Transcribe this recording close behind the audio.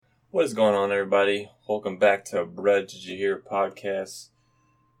What is going on, everybody? Welcome back to Bread Did You Hear podcast.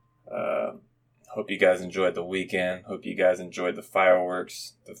 Hope you guys enjoyed the weekend. Hope you guys enjoyed the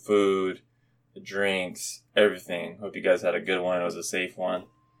fireworks, the food, the drinks, everything. Hope you guys had a good one. It was a safe one.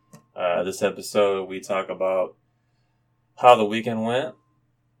 This episode, we talk about how the weekend went.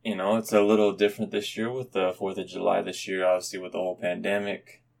 You know, it's a little different this year with the 4th of July this year, obviously with the whole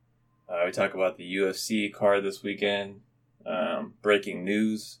pandemic. We talk about the UFC card this weekend, breaking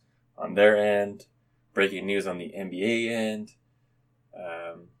news on their end, breaking news on the NBA end.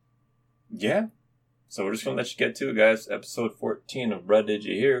 Yeah. So we're just going to let you get to it, guys. Episode 14 of Bread Did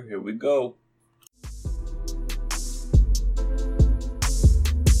You Hear? Here we go.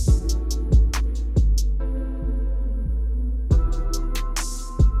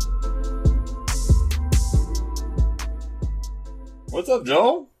 What's up,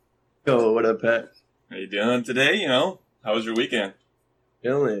 Joel? Yo, what up, Pat? How you doing today? You know, how was your weekend?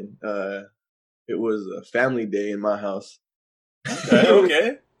 Chilling. It was a family day in my house.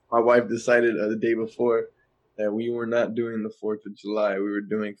 Okay. My wife decided the day before that we were not doing the 4th of July. We were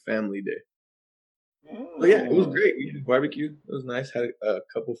doing family day. But yeah, it was great. We did barbecue. It was nice. Had a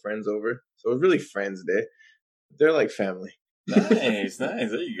couple friends over. So it was really friends day. They're like family. Nice. There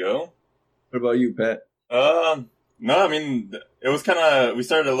you go. What about you, Pat? No, I mean, it was kind of, we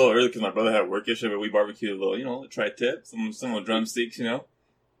started a little early because my brother had a work issue, but we barbecued a little, you know, tri-tip, some little drumsticks, you know.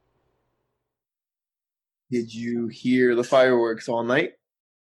 Did you hear the fireworks all night?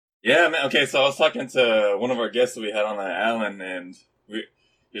 Yeah, man. Okay, so I was talking to one of our guests that we had on the island, and he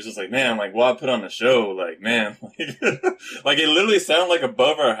was just like, man, like, well, I put on a show, like, man, like it literally sounded like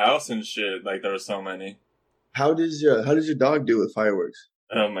above our house and shit. Like there were so many. How does your dog do with fireworks?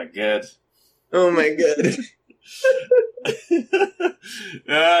 Oh my god. Oh my god.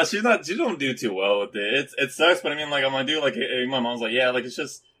 Yeah, she don't do too well with it. It sucks, but I mean, like, I'm gonna do like my mom's like, yeah, like it's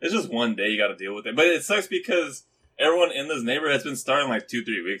just one day you got to deal with it. But it sucks because everyone in this neighborhood has been starting like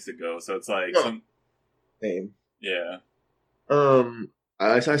 2-3 weeks ago, so it's like Same. Yeah.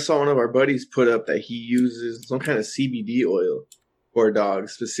 I saw one of our buddies put up that he uses some kind of CBD oil for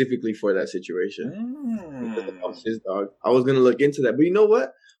dogs specifically for that situation. Because his dog. I was gonna look into that, but you know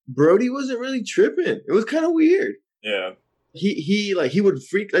what? Brody wasn't really tripping. It was kind of weird. Yeah. He would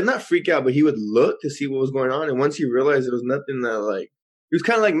not freak out, but he would look to see what was going on. And once he realized it was nothing that he was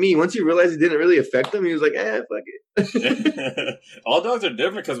kind of like me. Once he realized it didn't really affect him, he was like, fuck it. All dogs are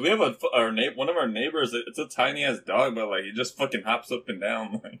different because we have one of our neighbors. It's a tiny ass dog, but like he just fucking hops up and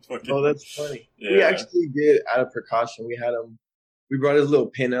down. Oh, that's funny. Yeah. We actually did out of precaution. We brought his little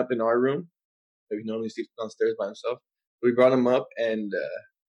pin up in our room. He normally sleeps downstairs by himself. We brought him up and,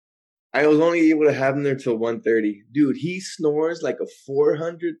 I was only able to have him there till 1:30. Dude, he snores like a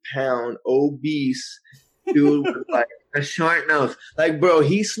 400-pound obese dude with like a short nose. Like, bro,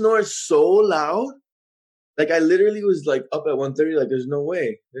 he snores so loud. Like, I literally was like up at 1:30. Like, there's no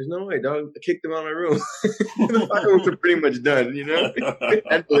way, dog. I kicked him out of my room. The fireworks are pretty much done, you know.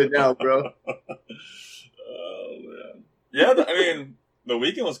 Handle it now, bro. Oh man, yeah. I mean, the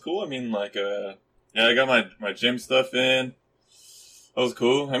weekend was cool. I mean, like, I got my gym stuff in. That was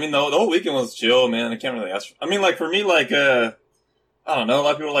cool. I mean, the whole weekend was chill, man. I can't really ask. I mean, like, for me, like, I don't know. A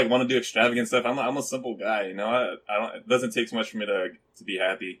lot of people, like, want to do extravagant stuff. I'm a simple guy, you know? I don't, it doesn't take so much for me to be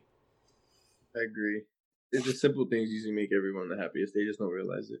happy. I agree. It's the simple things usually make everyone the happiest. They just don't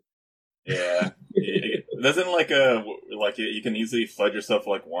realize it. Yeah. It doesn't, you can easily flood yourself,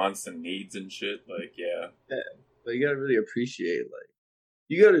 like, wants and needs and shit. Like, yeah. Yeah. But you gotta really appreciate,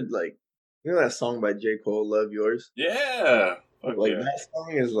 you gotta, you know that song by J. Cole, Love Yours? Yeah. That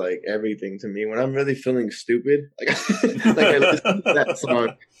song is everything to me. When I'm really feeling stupid, I listen to that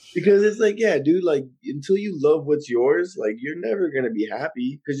song because it's yeah, dude. Until you love what's yours, you're never gonna be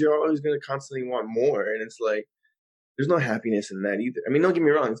happy because you're always gonna constantly want more, and it's there's no happiness in that either. I mean, don't get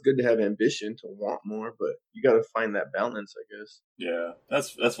me wrong; it's good to have ambition to want more, but you got to find that balance, I guess. Yeah,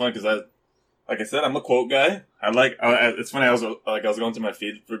 that's funny because like I said, I'm a quote guy. It's funny. I was going through my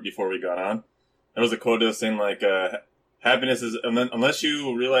feed before we got on. There was a quote that was saying happiness is, unless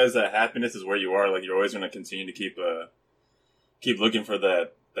you realize that happiness is where you are, you're always going to continue to keep looking for the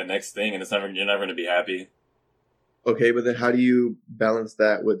next thing, and you're never going to be happy. Okay, but then how do you balance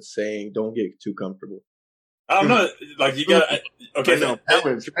that with saying don't get too comfortable? I don't know. You got okay. No,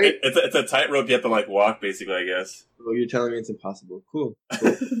 balance, right? It's a tightrope you have to walk, basically. I guess. Well, you're telling me it's impossible. Cool.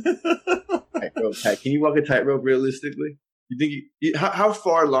 Tightrope. Can you walk a tightrope realistically? You think how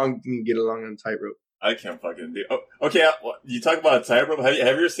far along can you get along on a tightrope? I can't fucking do. Oh, okay, you talk about a tightrope. Have you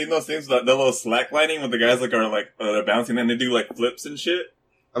ever seen those things, the little slack lining when the guys they're bouncing and they do flips and shit?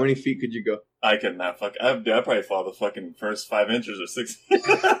 How many feet could you go? I could not fuck. I probably fall the fucking first 5 inches or 6.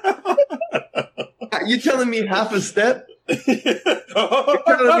 You telling me half a step? You're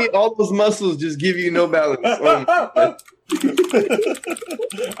telling me all those muscles just give you no balance? Oh,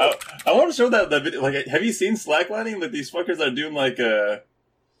 I want to show that video. Like, have you seen slacklining? Like these fuckers are doing like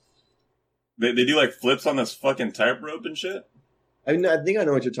they do like flips on this fucking tightrope and shit. I think I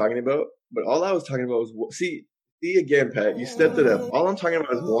know what you're talking about, but all I was talking about was see again, Pat. You stepped it up. All I'm talking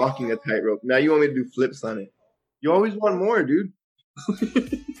about is walking a tightrope. Now you want me to do flips on it. You always want more, dude.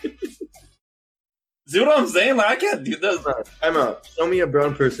 See what I'm saying? Like I can't do this. I'm out. Show me a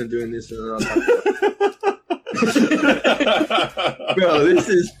brown person doing this, and then I'll talk about it. Bro, this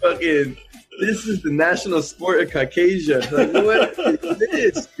is the national sport of Caucasia. Like, what is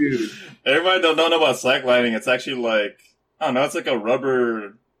this, dude? Everybody don't know about slacklining. It's actually like, I don't know, it's like a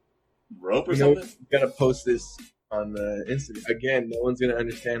rubber rope or something. You gotta post this on Instagram. Again, no one's gonna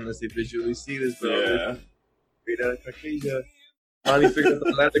understand unless they visually see this, bro. Yeah. Straight out of Caucasia. Finally figured out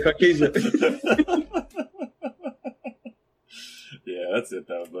the land of Caucasia. Yeah, that's it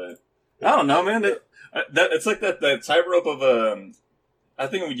though. But I don't know, man. It's like that tightrope of I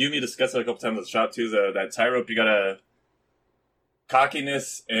think you and me discussed it a couple times at the shop too. That tightrope, you gotta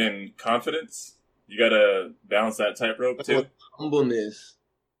cockiness and confidence. You gotta balance that tightrope too. Humbleness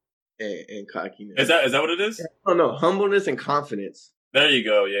and cockiness. Is that what it is? Oh no, humbleness and confidence. There you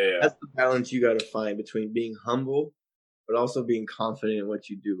go. Yeah. That's the balance you gotta find between being humble, but also being confident in what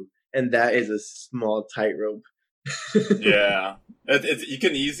you do, and that is a small tightrope. Yeah, it's you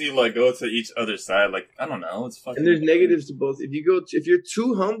can easily like go to each other side. Like I don't know, it's fucking. And there's negatives to both. If you're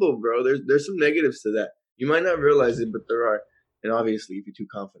too humble, bro, there's some negatives to that. You might not realize it, but there are. And obviously, if you're too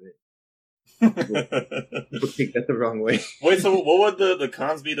confident, people take that the wrong way. Wait, so what would the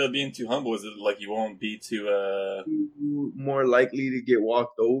cons be to being too humble? Is it like you won't be too You're more likely to get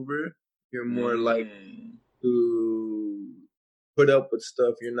walked over? You're more likely to put up with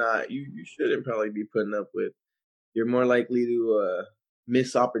stuff you shouldn't probably be putting up with. You're more likely to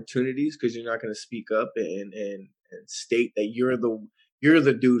miss opportunities because you're not going to speak up and state that you're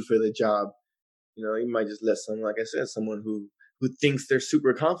the dude for the job. You know, you might just let someone, like I said, someone who thinks they're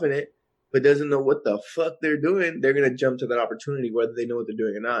super confident but doesn't know what the fuck they're doing. They're going to jump to that opportunity whether they know what they're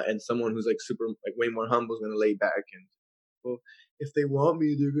doing or not. And someone who's like super, like way more humble is going to lay back and, well, if they want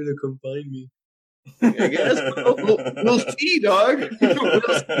me, they're going to come find me. I guess we'll see, dog.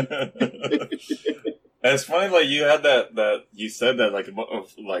 It's funny, like you had that you said that like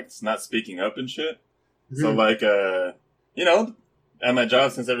of like not speaking up and shit. Mm-hmm. So like you know, at my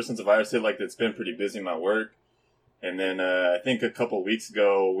job ever since the virus hit, like it's been pretty busy in my work. And then I think a couple weeks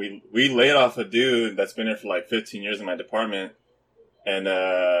ago we laid off a dude that's been here for like 15 years in my department, and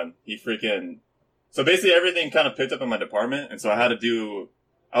he freaking so basically everything kind of picked up in my department, and so I was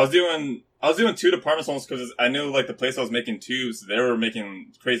doing 2 departments almost because I knew like the place I was making tubes, they were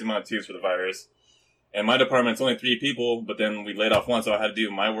making crazy amount of tubes for the virus. And my department's only 3 people, but then we laid off one, so I had to do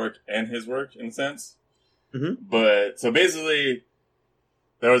my work and his work, in a sense. Mm-hmm. But, so basically,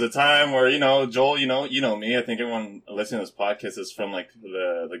 there was a time where, you know, Joel, you know me, I think everyone listening to this podcast is from, like,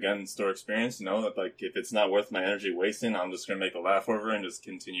 the gun store experience, you know, that, like, if it's not worth my energy wasting, I'm just gonna make a laugh over it and just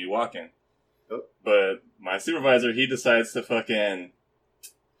continue walking. Oh. But my supervisor, he decides to fucking...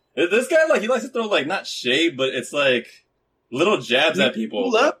 This guy, like, he likes to throw, like, not shade, but it's, like, little jabs at people.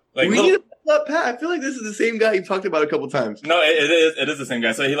 Hold up. Like, Pat, I feel like this is the same guy you talked about a couple times. No, it is the same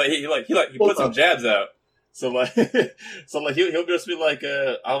guy. So he put some jabs out. So like he'll just be like,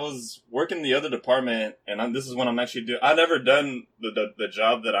 I was working in the other department, and this is what I'm actually doing. I've never done the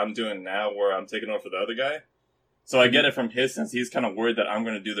job that I'm doing now, where I'm taking over for the other guy. So I get it from his sense. He's kind of worried that I'm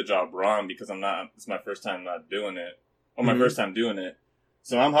going to do the job wrong because it's my first time not doing it, or my first time doing it.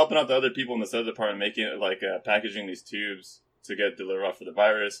 So I'm helping out the other people in this other department, making it like packaging these tubes to get delivered off for the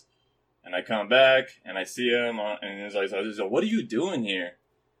virus. And I come back, and I see him, and he's like, what are you doing here?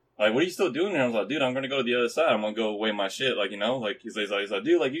 Like, what are you still doing here? I was like, dude, I'm going to go to the other side. I'm going to go weigh my shit. Like, you know, like, he's like,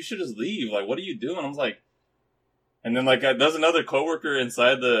 dude, like, you should just leave. Like, what are you doing? I was like, and then, like, there's another coworker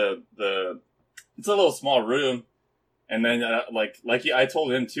inside it's a little small room. And then, I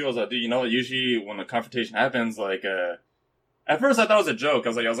told him, too, I was like, dude, you know, usually when a confrontation happens, like, at first I thought it was a joke. I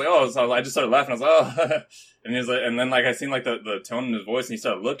was like, oh, so I just started laughing. I was like, oh, and he was like, and then like I seen like the tone in his voice, and he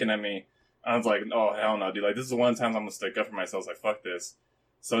started looking at me. I was like, oh hell no, dude! Like this is the one time I'm gonna stick up for myself. I was like, fuck this.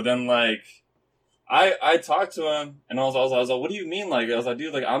 So then like, I talked to him, and I was like, what do you mean? Like I was like,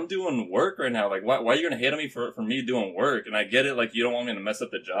 dude, like I'm doing work right now. Like why are you gonna hate on me for me doing work? And I get it, like you don't want me to mess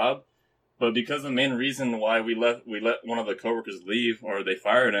up the job, but because the main reason why we let one of the coworkers leave, or they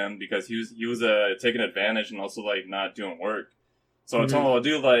fired him, because he was taking advantage and also like not doing work. So I told him, well,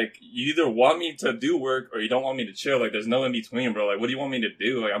 dude, like, you either want me to do work or you don't want me to chill. Like, there's no in between, bro. Like, what do you want me to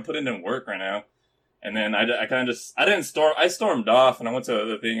do? Like, I'm putting in work right now. And then I kind of just, I stormed off and I went to the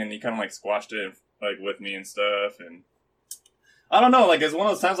other thing and he kind of like squashed it, like, with me and stuff. And I don't know, like, it's one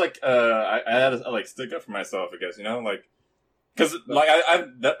of those times, like, I had to, like, stick up for myself, I guess, you know? Like, cause, like,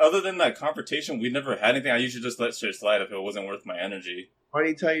 other than that confrontation, we never had anything. I usually just let shit slide if it wasn't worth my energy. Why did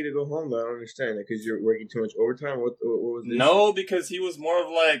he tell you to go home? Though? I don't understand. Because you're working too much overtime. What was this? No, because he was more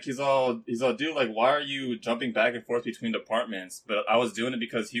of like he's all dude, like, why are you jumping back and forth between departments? But I was doing it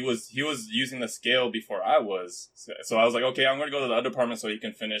because he was using the scale before I was. So I was like, okay, I'm going to go to the other department so he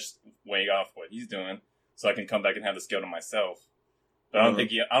can finish weighing off what he's doing, so I can come back and have the scale to myself. But I don't think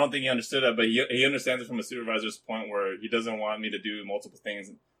he understood that. But he understands it from a supervisor's point where he doesn't want me to do multiple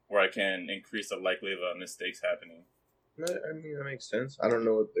things where I can increase the likelihood of mistakes happening. I mean, that makes sense. I don't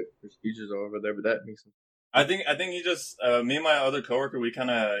know what the procedures are over there, but that makes sense. I think he just me and my other coworker we came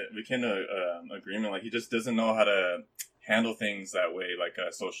to agreement, like, he just doesn't know how to handle things that way, like,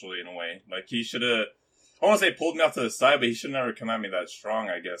 socially, in a way. Like, he should have, I want to say, pulled me off to the side, but he should never come at me that strong,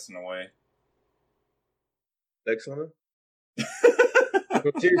 I guess, in a way. Sex on him?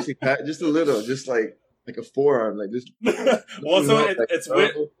 No, seriously, Pat, just a little, just like a forearm, like this. Well, so it's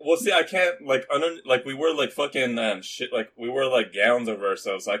weird. Well, see, I can't, like, we were like fucking shit, like, we were like gowns over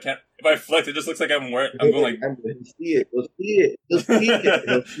ourselves. So I can't. If I flex, it just looks like I'm going like. He'll see it. He'll see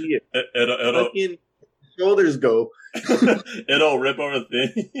it. It'll fucking shoulders go. It'll rip over the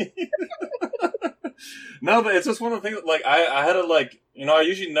thing. No, but it's just one of the things. Like, I had to, like, you know, I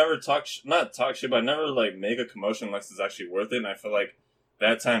usually never not talk shit, but I never like make a commotion unless it's actually worth it. And I feel like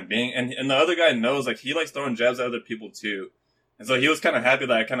that time being, and the other guy knows, like, he likes throwing jabs at other people too, and so he was kind of happy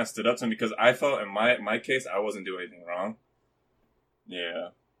that I kind of stood up to him because I felt in my case I wasn't doing anything wrong. Yeah,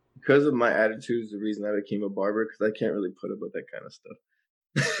 because of my attitude is the reason I became a barber, because I can't really put up with that kind of stuff.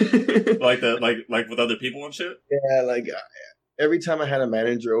 like with other people and shit. Yeah, like every time I had a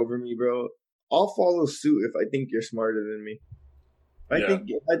manager over me, bro, I'll follow suit if I think you're smarter than me.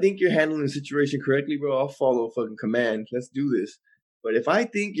 If I think you're handling the situation correctly, bro, I'll follow fucking command. Let's do this. But if I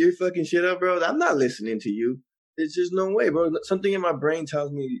think you're fucking shit up, bro, I'm not listening to you. There's just no way, bro. Something in my brain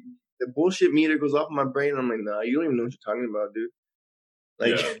tells me, the bullshit meter goes off in my brain. And I'm like, nah, you don't even know what you're talking about, dude.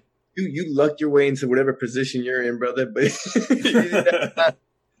 Like, you lucked your way into whatever position you're in, brother. But that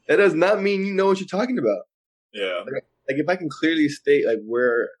does not mean you know what you're talking about. Yeah. Like, if I can clearly state, like,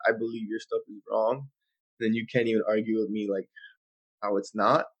 where I believe your stuff is wrong, then you can't even argue with me, like, how it's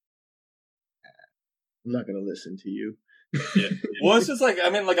not. I'm not going to listen to you. Yeah. Well, it's just like, I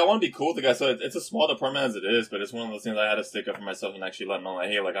mean, like, I want to be cool with the guy, so it's a small department as it is, but it's one of those things I had to stick up for myself and actually let him know, like,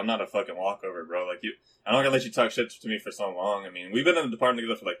 hey, like, I'm not a fucking walkover, bro. Like, I'm not gonna let you talk shit to me for so long. I mean, we've been in the department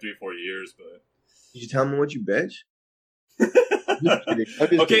together for like 3-4 years, but. Did you tell him what you bitch?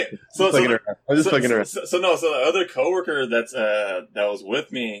 Okay, so I'm just fucking around. So the other coworker that was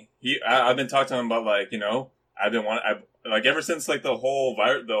with me, I've been talking to him about, like, you know, like, ever since, like, the whole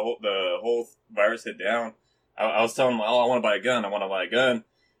virus hit down, I was telling him, oh, I want to buy a gun.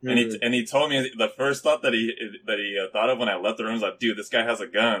 Mm-hmm. And he told me the first thought that he thought of when I left the room was like, dude, this guy has a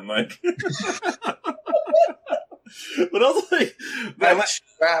gun. Like, but I was like, I'm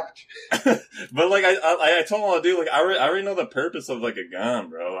strapped. But like, I told him, oh, dude, like, I already know the purpose of, like, a gun,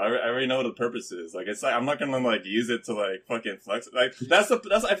 bro. I already know what the purpose is. Like, it's like, I'm not gonna, like, use it to, like, fucking flex. Like, I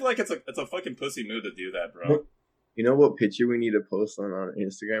feel like it's a fucking pussy move to do that, bro. You know what picture we need to post on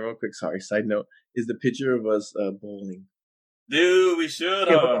Instagram real quick? Sorry, side note. Is the picture of us bowling. Dude, we should.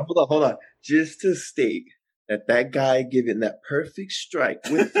 Hold on. Just to state that guy giving that perfect strike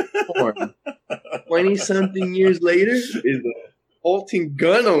with the form 20-something years later is a halting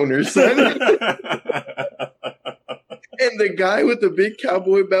gun owner, son. And the guy with the big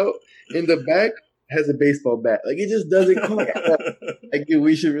cowboy belt in the back has a baseball bat. Like, it just doesn't come out. Like,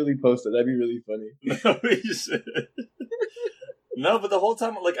 we should really post it. That'd be really funny. No, we should. No, but the whole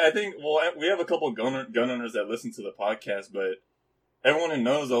time, like, I think, well, we have a couple of gun owners that listen to the podcast, but everyone who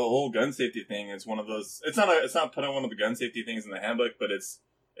knows the whole gun safety thing is one of those. It's not putting one of the gun safety things in the handbook, but it's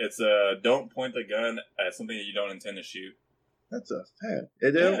don't point the gun at something that you don't intend to shoot. That's a fact.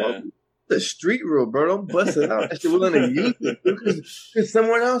 The street rule, bro. Don't bust it out. If you're willing to use it, because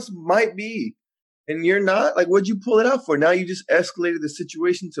someone else might be. And you're not? Like, what'd you pull it out for? Now you just escalated the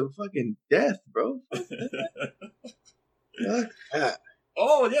situation to fucking death, bro. Fuck that.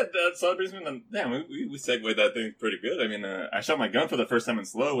 Oh, yeah, so that brings me to, damn, we segued that thing pretty good. I mean, I shot my gun for the first time in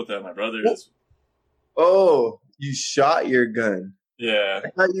slow with my brothers. Oh, you shot your gun. Yeah. I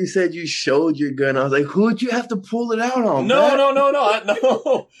thought you said you showed your gun. I was like, who'd you have to pull it out on? No, Pat? no, no,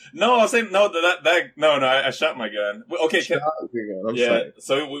 no, no. I was saying no. No. I shot my gun. Okay, Shot your gun. I'm yeah. sorry.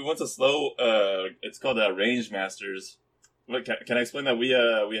 So we went to slow. It's called Range Masters. What can I explain that we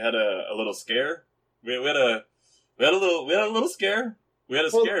had a little scare? We had a little scare. We had a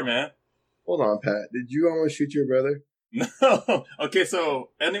scare, man. Hold on, Pat. Did you almost shoot your brother? No. Okay, so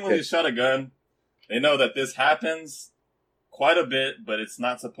anyone who's shot a gun, they know that this happens quite a bit, but it's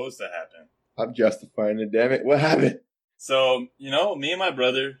not supposed to happen. I'm justifying it. Damn it! What happened? So me and my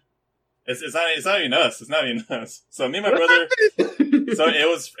brother. It's not even us. It's not even us. So me and my brother. So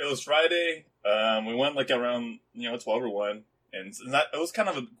it was Friday. We went like around 12 or 1, and it was kind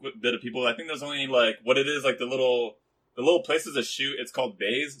of a bit of people. I think there's only like what it is like the little places to shoot. It's called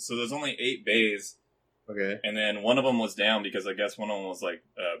bays. So there's only 8 bays. Okay. And then one of them was down because I guess one of them was like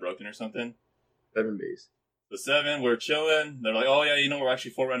broken or something. 7 bays. The 7, we're chilling. They're like, oh yeah, we're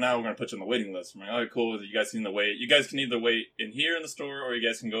actually full right now. We're gonna put you on the waiting list. I'm like, all right, cool. You guys can either wait. You guys can either wait in here in the store, or you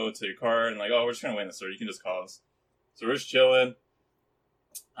guys can go to your car and like, oh, we're just gonna wait in the store. You can just call us. So we're just chilling.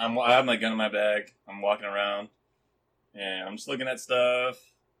 I have my gun in my bag. I'm walking around, and I'm just looking at stuff.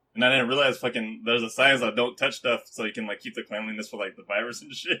 And I didn't realize there's a sign that don't touch stuff, so you can like keep the cleanliness for like the virus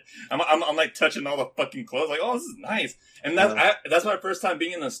and shit. I'm like touching all the fucking clothes, like, oh, this is nice. And that's my first time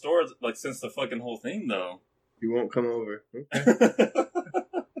being in the store like since the fucking whole thing though. You won't come over. Okay.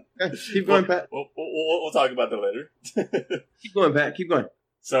 Keep going, Pat. We'll talk about that later. Keep going, Pat. Keep going.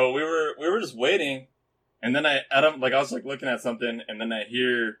 So we were just waiting, and then I was like looking at something, and then I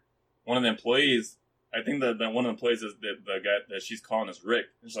hear one of the employees. I think that one of the employees is the guy that she's calling is Rick.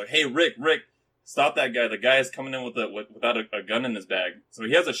 And she's like, "Hey, Rick, stop that guy! The guy is coming in without a gun in his bag. So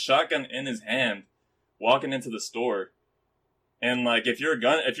he has a shotgun in his hand, walking into the store." And like, if you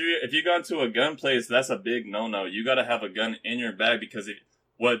gone to a gun place, that's a big no. You got to have a gun in your bag because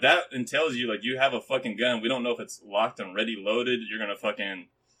what that entails you, like, you have a fucking gun. We don't know if it's locked and ready loaded. You're gonna fucking,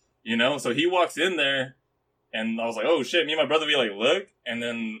 So he walks in there, and I was like, oh shit. Me and my brother, we like look, and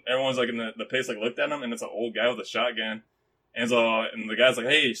then everyone's like in the place like looked at him, and it's an old guy with a shotgun. And so, and the guy's like,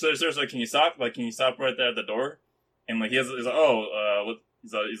 hey, sir, can you stop? Like, can you stop right there at the door? And like, he's like, oh, what?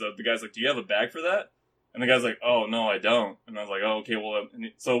 The guy's like, do you have a bag for that? And the guy's like, oh, no, I don't. And I was like, oh, okay, well,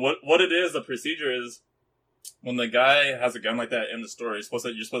 so what it is, the procedure is, when the guy has a gun like that in the store, you're supposed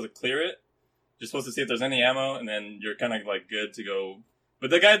to clear it. You're supposed to see if there's any ammo, and then you're kind of like good to go. But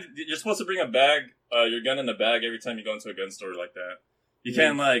the guy, you're supposed to bring a bag, your gun in the bag every time you go into a gun store like that. You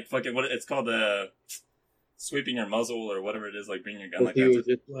can't like, fucking, it's called sweeping your muzzle or whatever it is, like bringing your gun like that. He was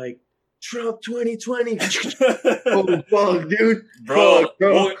just like, Trump 2020. Oh, fuck, dude. Bro, fuck,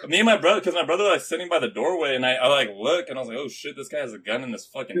 bro. Well, me and my brother, because my brother was like sitting by the doorway, and I like look, and I was like, oh shit, this guy has a gun in his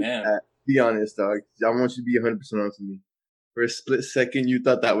fucking hand. Be honest, dog. I want you to be 100% honest with me. For a split second, you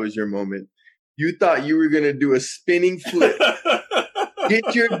thought that was your moment. You thought you were going to do a spinning flip.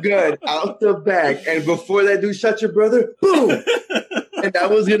 Get your gun out the bag, and before that dude shot your brother, boom! And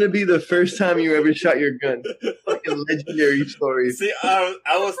that was going to be the first time you ever shot your gun. Fucking legendary story. See, I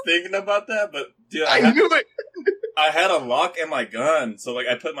was thinking about that, but dude, I knew it. I had a lock in my gun, so like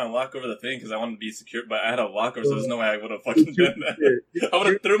I put my lock over the thing because I wanted to be secure, but I had a lock over, so there's no way I would have fucking done that. I would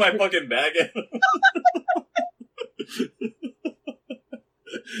have threw my fucking bag in.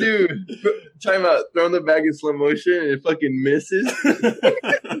 Dude, time out. Throwing the bag in slow motion and it fucking misses.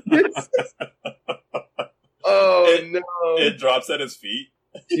 No. It drops at his feet.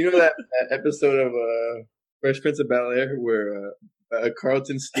 You know that episode of Fresh Prince of Bel-Air where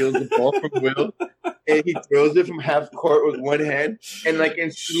Carlton steals the ball from Will and he throws it from half court with one hand and like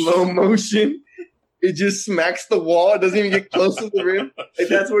in slow motion it just smacks the wall. It doesn't even get close to the rim. Like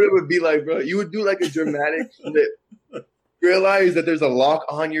that's what it would be like, bro. You would do like a dramatic flip. Realize that there's a lock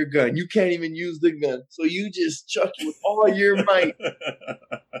on your gun. You can't even use the gun. So you just chuck it with all your might.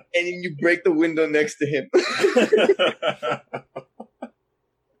 And then you break the window next to him.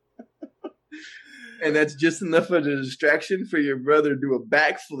 And that's just enough of a distraction for your brother to do a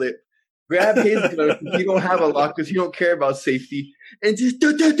backflip. Grab his gun because he don't have a lock because he don't care about safety. And just do.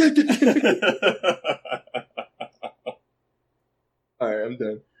 All right, I'm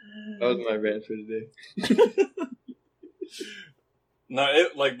done. That was my rant for today. No,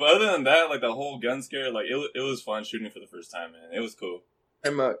 but other than that, like the whole gun scare, like it was fun shooting for the first time, man. It was cool.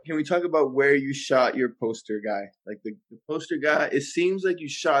 Emma, can we talk about where you shot your poster guy? Like the poster guy, it seems like you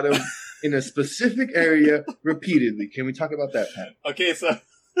shot him in a specific area repeatedly. Can we talk about that, Pat? Okay, so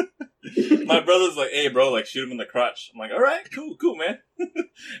my brother's like, hey, bro, like shoot him in the crotch. I'm like, all right, cool, man.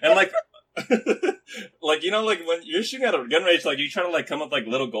 And like, like, like when you're shooting at a gun range, like you try to like come up like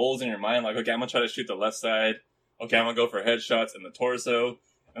little goals in your mind. Like, okay, I'm going to try to shoot the left side. okay, I'm gonna go for headshots in the torso.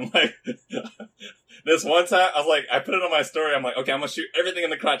 And like this one time, I was like, I put it on my story. I'm like, okay, I'm gonna shoot everything in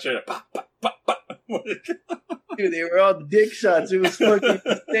the crotch area. Pop, pop, pop, pop. Dude, they were all dick shots. It was fucking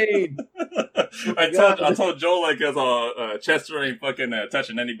insane. I told Joel like his Chester ain't fucking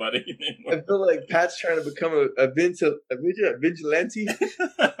touching anybody anymore. I feel like Pat's trying to become a vigilante,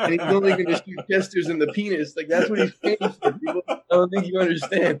 and he's only going to shoot Chesters in the penis. Like that's what he's paying for. People, I don't think you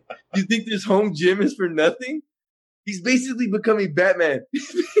understand. You think this home gym is for nothing? He's basically becoming Batman.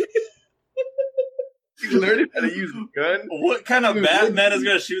 He's learning how to use a gun. What kind of Batman is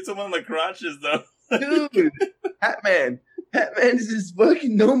going to shoot someone in the crotches though? Dude, Batman is just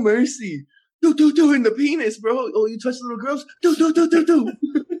fucking no mercy. Do in the penis, bro. Oh, you touch little girls? Do.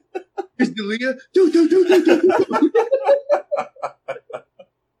 Here's Delia. Do.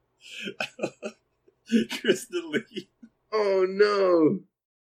 Chris D'Elia. Oh no.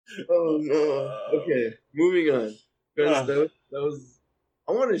 Okay, moving on. That was.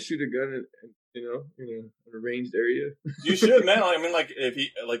 I want to shoot a gun in an arranged area. You should, man. I mean, like, if you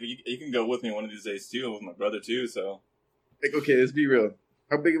can go with me one of these days too, with my brother too. So, like, okay, let's be real.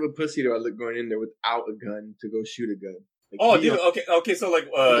 How big of a pussy do I look going in there without a gun to go shoot a gun? Like, dude. Okay. So, like,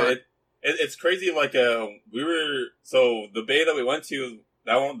 it's crazy. Like, the bay that we went to,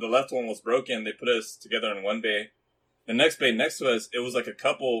 that one, the left one was broken. They put us together in one bay. The next bay next to us, it was like a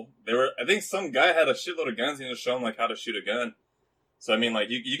couple. I think some guy had a shitload of guns and he was showing like how to shoot a gun. So I mean, like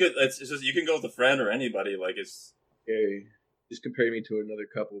you could, it's just you can go with a friend or anybody. Like it's okay. Just compare me to another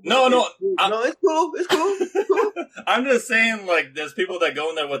couple. No, it's cool. It's cool. I'm just saying, like, there's people that go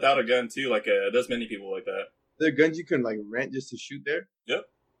in there without a gun too. Like, there's many people like that. There are guns you can like rent just to shoot there. Yep.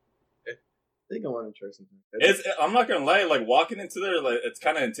 Okay. I think I want to try something. I'm not gonna lie. Like walking into there, like it's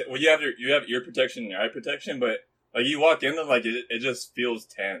kind of well, you have ear protection and your eye protection, but like you walk in there, like it just feels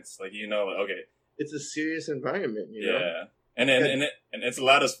tense. Like like, okay, it's a serious environment. You know? Yeah. And it's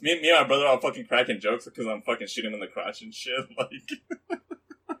allowed us. Me and my brother are fucking cracking jokes because I'm fucking shooting him in the crotch and shit. Like,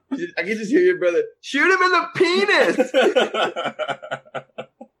 I can just hear your brother shoot him in the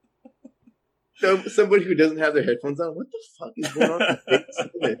penis. Somebody who doesn't have their headphones on. What the fuck is going on?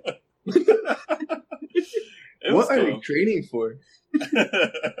 What are we training for?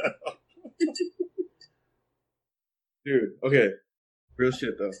 Dude, okay, real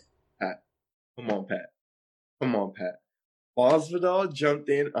shit though. Pat, come on, Pat. Masvidal jumped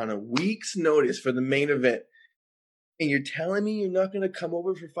in on a week's notice for the main event. And you're telling me you're not going to come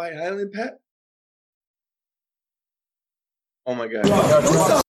over for Fight Island, Pat? Oh, my God.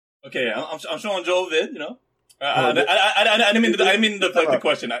 Okay, I'm showing Joel vid, I didn't mean to deflect the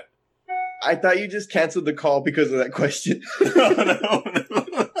question. I thought you just canceled the call because of that question. No.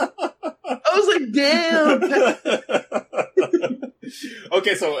 I was like, damn.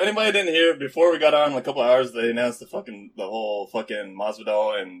 Okay, so anybody didn't hear, before we got on a couple hours, they announced the whole fucking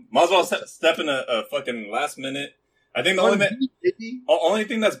Masvidal, and Masvidal stepping a fucking last minute. I think the only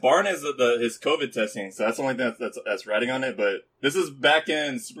thing that's barring is his COVID testing, so that's the only thing that's riding on it. But this is back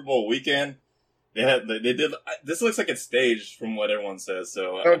in Super Bowl weekend. They did. This looks like it's staged from what everyone says.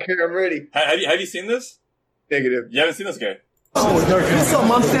 So okay, I'm ready. Have you seen this? Negative. You haven't seen this guy? Oh, do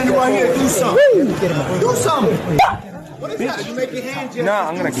something. I'm standing right here. Do something. Do something. What is that? You make your hands. Nah,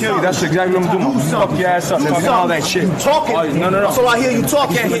 I'm gonna kill you. That's exactly what I'm doing. Fuck your ass up. Talking all that shit. You talking? No. So I hear you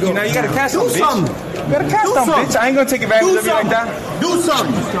talking. I can't hit you now. You gotta cast do some, bitch. Something. You gotta cast some, bitch. I ain't gonna take advantage of you like that. Do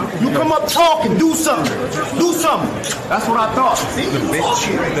something. You come up talking. Do something. Do something. That's what I thought. See? Little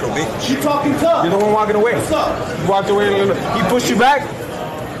bitch. You talking tough. You're the one walking away. What's up? You walked away a little. He pushed you back.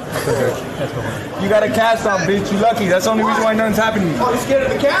 You got a cast on, bitch. You lucky. That's the only reason why nothing's happening. Oh, you scared of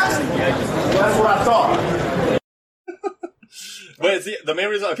the cast? That's what I thought. But see, the main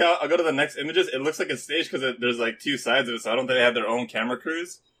reason, okay, I'll go to the next images. It looks like a stage because there's like two sides of it, so I don't think they have their own camera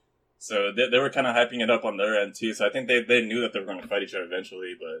crews. So they were kind of hyping it up on their end too. So I think they knew that they were going to fight each other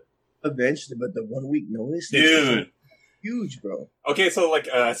eventually. But the 1 week notice, dude, huge, bro. Okay, so like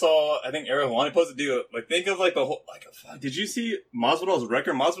I think Ariel Wani posted think of like the whole did you see Masvidal's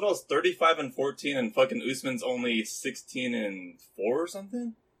record? Masvidal's 35-14 and fucking Usman's only 16-4 or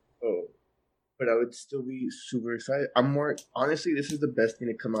something. Oh. But I would still be super excited. Honestly, this is the best thing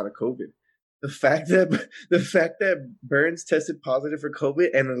to come out of COVID. The fact that Burns tested positive for COVID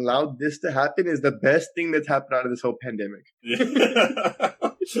and allowed this to happen is the best thing that's happened out of this whole pandemic. Because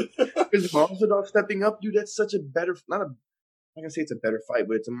Masvidal stepping up, dude, that's such a better, I'm not gonna say it's a better fight,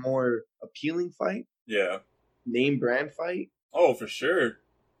 but it's a more appealing fight. Yeah. Name brand fight. Oh, for sure.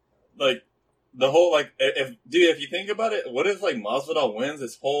 Like the whole if you think about it, what if like Masvidal wins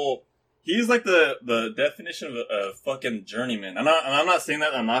this whole He's like the definition of a fucking journeyman. I'm not saying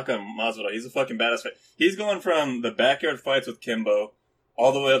that I'm not gonna Masvidal. He's a fucking badass fight. He's going from the backyard fights with Kimbo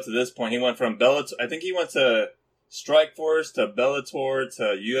all the way up to this point. He went from Bellator. I think he went to Strikeforce to Bellator to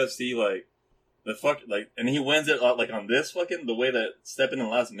UFC. Like and he wins it like on this fucking the way that step in the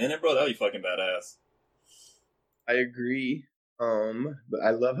last minute, bro. That would be fucking badass. I agree. But I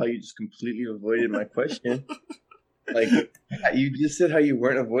love how you just completely avoided my question. Like, you just said how you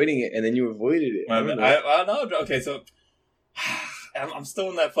weren't avoiding it, and then you avoided it. I know. Okay, so I'm still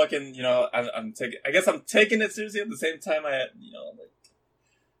in that fucking, I'm taking. I guess I'm taking it seriously at the same time.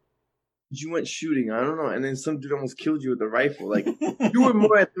 You went shooting. I don't know, and then some dude almost killed you with a rifle. Like, you were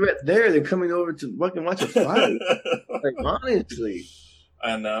more at threat there than coming over to fucking watch a fight. Like, honestly.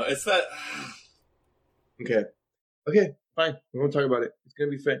 I know it's that. Okay, fine. We won't talk about it. It's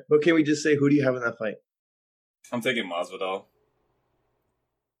gonna be fun. But can we just say, who do you have in that fight? I'm taking Masvidal.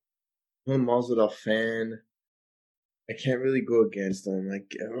 I'm a Masvidal fan. I can't really go against him.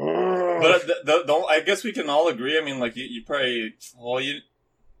 Like, but I guess we can all agree. I mean, like you probably,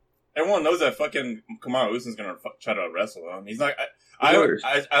 everyone knows that fucking Kamaru Usman's gonna try to wrestle him. He's not. I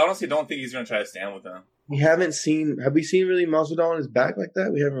honestly don't think he's gonna try to stand with him. Have we seen really Masvidal on his back like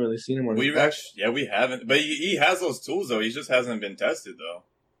that? We haven't really seen him on his back. We haven't. But he has those tools though. He just hasn't been tested though.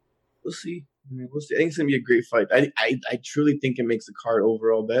 We'll see. We'll see. I think it's gonna be a great fight. I truly think it makes the card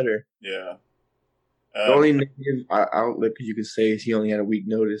overall better. Yeah. The only negative outlet you could say is he only had a week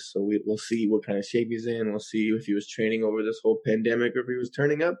notice, so we'll see what kind of shape he's in. We'll see if he was training over this whole pandemic or if he was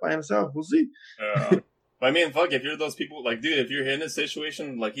turning up by himself. We'll see. Yeah. But I mean, fuck, if you're those people, like, dude, if you're in a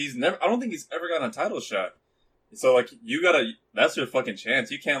situation, like, I don't think he's ever gotten a title shot. So, like, that's your fucking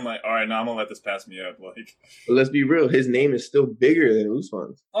chance. You can't, like, all right, now I'm gonna let this pass me up. Like, but let's be real, his name is still bigger than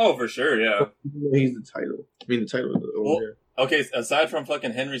Usman's. Oh, for sure, yeah. He's the title. I mean, the title is over there. Okay, aside from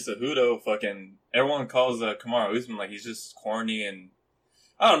fucking Henry Cejudo, fucking, everyone calls Kamaru Usman, like, he's just corny and,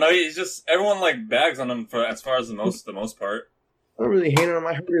 I don't know, he's just, everyone, like, bags on him for, as far as the most part. I don't really hate on him.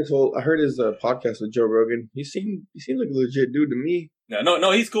 I heard his podcast with Joe Rogan. He seemed like a legit dude to me. Yeah,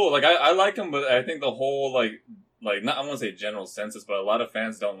 no, he's cool. Like I like him, but I think the whole like not I won't say general census, but a lot of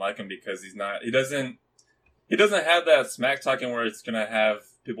fans don't like him because he doesn't have that smack talking where it's gonna have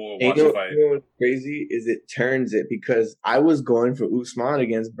people watch the fight. You know what's crazy is it turns it because I was going for Usman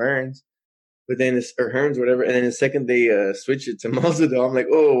against Burns, but then or Hearns, whatever, and then the second they switch it to Masvidal, I'm like,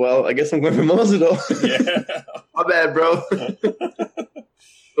 oh well, I guess I'm going for Masvidal. Yeah, my bad, bro.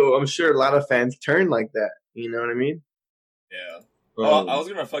 So I'm sure a lot of fans turn like that. You know what I mean? Yeah. I was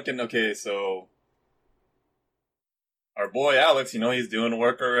gonna okay. So our boy Alex, he's doing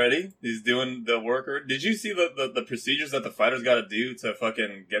work already. He's doing the work. Did you see the procedures that the fighters got to do to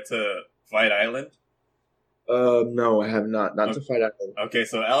fucking get to Fight Island? No, I have not. Not to Fight Island. Okay,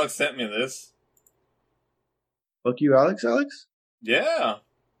 so Alex sent me this. Fuck you, Alex. Yeah.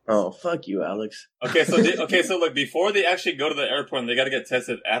 Oh, fuck you, Alex. Okay, so like before they actually go to the airport, and they got to get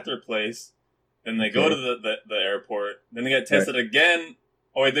tested at their place. Then they go to the airport. Then they get tested again.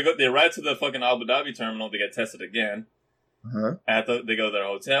 Oh wait, they arrive to the fucking Abu Dhabi terminal. They get tested again. They go to their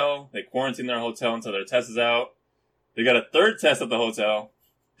hotel. They quarantine their hotel until their test is out. They got a third test at the hotel,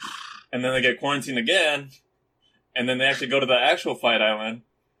 and then they get quarantined again. And then they actually go to the actual Fight Island.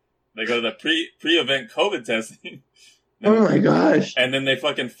 They go to the pre-event COVID testing. Oh my gosh! And then they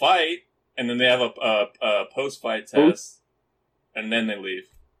fucking fight, and then they have a post-fight test, and then they leave.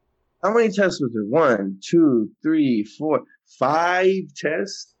 How many tests was there? 1, 2, 3, 4, 5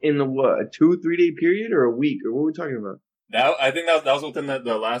 tests in the a 2-3 day period or a week or what are we talking about? I think that was within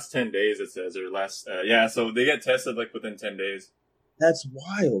the last 10 days. It says or last So they get tested like within 10 days. That's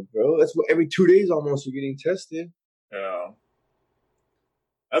wild, bro. That's what every 2 days almost you're getting tested. Yeah,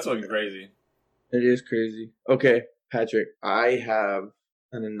 that's fucking crazy. It is crazy. Okay, Patrick, I have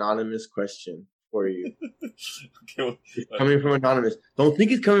an anonymous question for you. Okay, coming from anonymous. Don't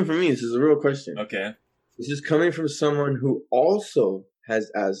think it's coming from me. This is a real question. Okay. This is coming from someone who also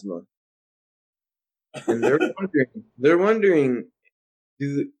has asthma. And they're wondering,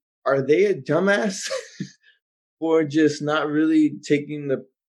 are they a dumbass for just not really taking the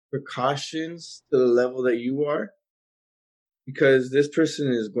precautions to the level that you are? Because this person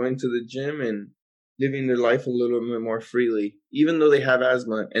is going to the gym and living their life a little bit more freely, even though they have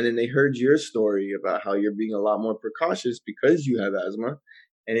asthma. And then they heard your story about how you're being a lot more precautious because you have asthma,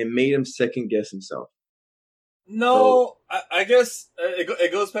 and it made him second guess himself. No, so, I guess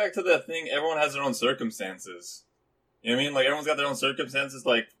it goes back to that thing. Everyone has their own circumstances. You know what I mean? Like, everyone's got their own circumstances.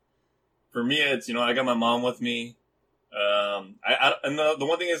 Like, for me, it's, I got my mom with me. And the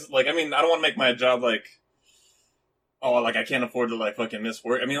one thing is, like, I mean, I don't want to make my job, like, oh, like I can't afford to like fucking miss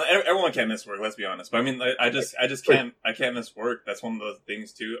work. I mean, like, everyone can't miss work. Let's be honest. But I mean, like, I just can't. I can't miss work. That's one of those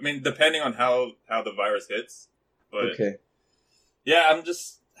things too. I mean, depending on how the virus hits. But Okay. yeah, I don't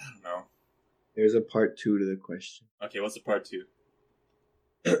know. There's a part 2 to the question. Okay, what's the part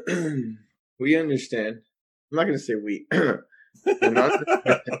 2? We understand. I'm not going to say we. But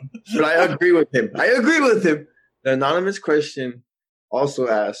I agree with him. The anonymous question also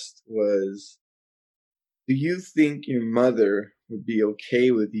asked was, do you think your mother would be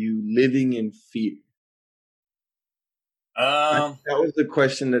okay with you living in fear? That was the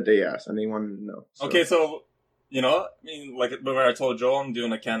question that they asked, and they wanted to know. So. Okay, so, you know, I mean, like where I told Joel I'm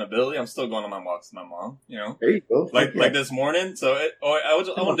doing accountability, I'm still going on my walks with my mom, you know? There you go. Like this morning, so I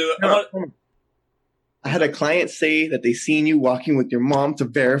want to do it. I had a client say that they seen you walking with your mom to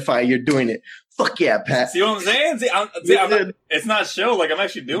verify you're doing it. Fuck yeah, Pat. See what I'm saying? It's not show. Like, I'm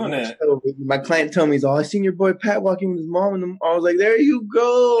actually doing it. My client told me, I seen your boy Pat walking with his mom, and I was like, there you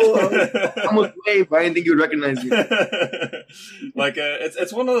go. I almost waved. I didn't think you would recognize me. Like,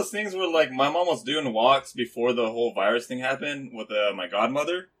 it's one of those things where, like, my mom was doing walks before the whole virus thing happened with my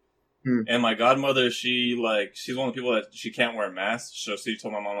godmother. And my godmother, she's one of the people that she can't wear masks. So she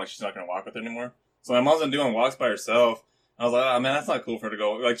told my mom, like, she's not going to walk with her anymore. So my mom's been doing walks by herself. I was like, oh man, that's not cool for her to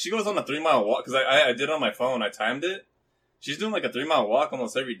go. Like, she goes on a 3-mile walk, because I did it on my phone, I timed it. She's doing like a 3-mile walk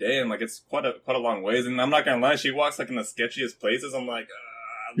almost every day, and like, it's quite a long ways. And I'm not gonna lie, she walks like in the sketchiest places. I'm like,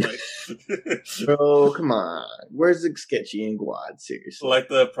 bro, come on. Where's the sketchy in Guad? Seriously. Like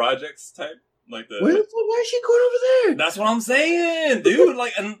the projects type? Like the why is she going over there? That's what I'm saying, dude.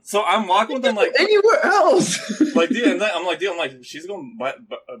 Like, and so I'm walking with them like anywhere else. Like, dude, and then I'm like, she's going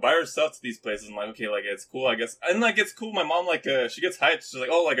by herself to these places. I'm like, okay, like it's cool, I guess. And like, it's cool. My mom like she gets hyped. She's like,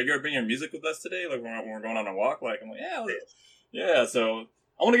 oh, like, are you bringing your music with us today? Like, when we're going on a walk. Like, I'm like, yeah. So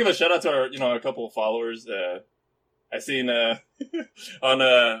I want to give a shout out to our a couple of followers. I seen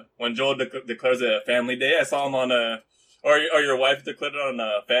on when Joel declares a family day. I saw him on or your wife declared it on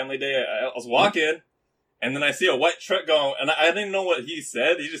family day. I was walking, and then I see a white truck going, and I didn't know what he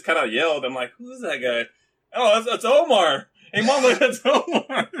said. He just kind of yelled. I'm like, who's that guy? Oh, that's Omar. Hey, mom, like, that's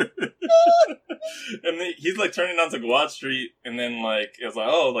Omar. And he's like turning onto Guad Street, and then like it was like,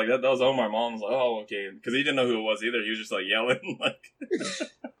 oh, like that was Omar. Mom was like, oh, okay, because he didn't know who it was either. He was just like yelling, like.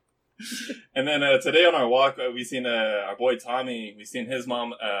 And then today on our walk, we seen our boy Tommy. We seen his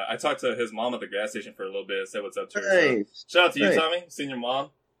mom. I talked to his mom at the gas station for a little bit. Said what's up to her. Nice. So, shout out to you, Tommy. Seen your mom.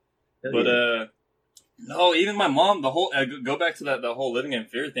 But no, even my mom. The whole go back to the whole living in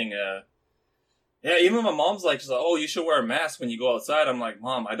fear thing. Yeah, even my mom's like, she's like, oh, you should wear a mask when you go outside. I'm like,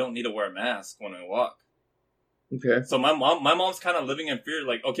 Mom, I don't need to wear a mask when I walk. Okay. So my mom's kind of living in fear.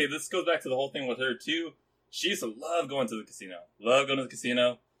 Like, okay, this goes back to the whole thing with her too. She used to love going to the casino. Love going to the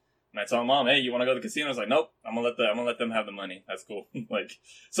casino. And I told Mom, hey, you want to go to the casino? I was like, nope, I'm gonna let them have the money. That's cool. Like,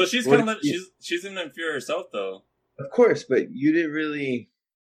 so she's kind of she's in fear herself though. Of course, but you didn't really.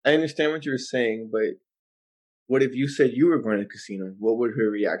 I understand what you were saying, but what if you said you were going to the casino? What would her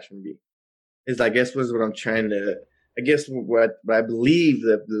reaction be? Is I guess was what I'm trying to. I guess what I believe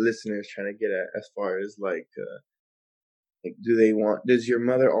that the listener is trying to get at, as far as like does your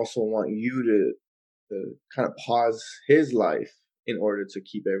mother also want you to kind of pause his life in order to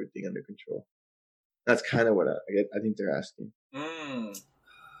keep everything under control? That's kind of what I think they're asking.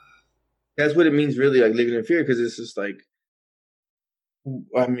 That's what it means, really, like living in fear, because it's just like,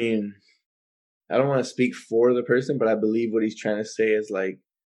 I mean, I don't want to speak for the person, but I believe what he's trying to say is like,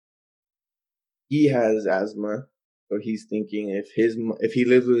 he has asthma, so he's thinking if he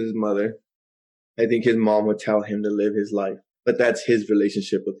lives with his mother, I think his mom would tell him to live his life, but that's his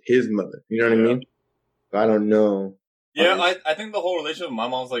relationship with his mother. You know what I mean? I don't know. Yeah, I think the whole relationship with my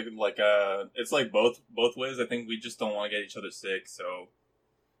mom's like it's like both ways. I think we just don't want to get each other sick. So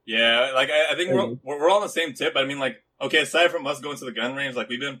yeah, like I think we're all on the same tip. But I mean, like, okay, aside from us going to the gun range, like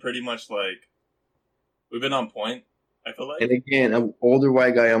we've been pretty much like we've been on point. I feel like. And again, an older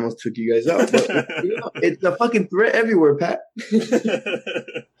white guy almost took you guys out. But, it's a fucking threat everywhere, Pat.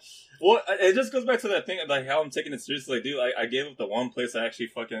 Well, it just goes back to that thing, like how I'm taking it seriously. Like, dude, I gave up the one place I actually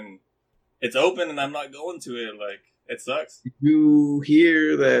it's open and I'm not going to it. Like, it sucks. Did you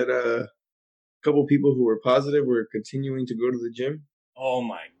hear that a couple people who were positive were continuing to go to the gym? Oh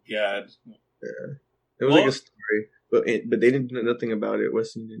my God. Yeah. It was like a story, but they didn't do nothing about it.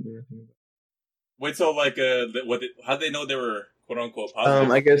 Weston didn't do nothing about it. Wait, so like, how'd they know they were quote unquote positive?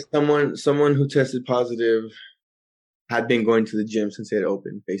 I guess someone who tested positive had been going to the gym since it had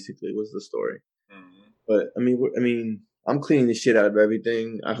opened, basically, was the story. Mm-hmm. But I mean, I'm cleaning the shit out of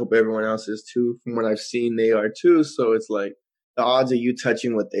everything. I hope everyone else is too. From what I've seen, they are too. So it's like the odds of you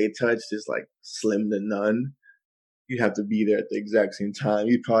touching what they touched is like slim to none. you'd have to be there at the exact same time.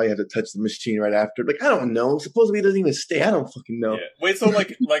 You'd probably have to touch the machine right after. Like, I don't know. Supposedly it doesn't even stay. I don't fucking know. Yeah. Wait, so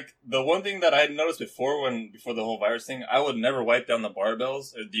like the one thing that I had noticed before the whole virus thing, I would never wipe down the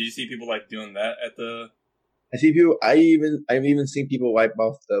barbells. Or do you see people like doing that at the? I see people. I've even seen people wipe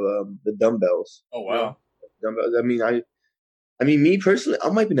off the dumbbells. Oh wow! Dumbbells. I mean, me personally,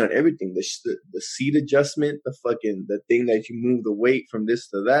 I'm wiping down everything. The seat adjustment, the thing that you move the weight from this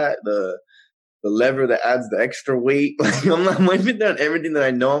to that, the lever that adds the extra weight. Like, I'm wiping down everything that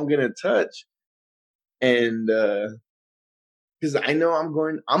I know I'm gonna touch, and because I know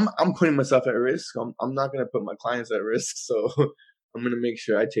I'm putting myself at risk. I'm not gonna put my clients at risk, so I'm gonna make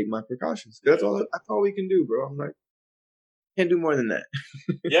sure I take my precautions. That's all we can do, bro. I'm like, can't do more than that.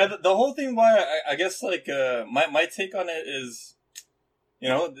 Yeah, the whole thing. Why I guess like my take on it is, you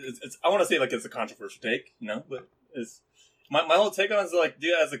know, it's I want to say like it's a controversial take, you know, but it's my whole take on it is like,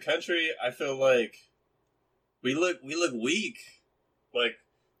 dude, as a country, I feel like we look weak, like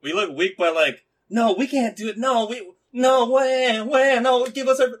we look weak by like, no, we can't do it, no, when, no, give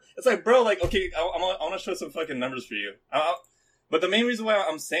us our. It's like, bro, like, okay, I want to show some fucking numbers for you, but the main reason why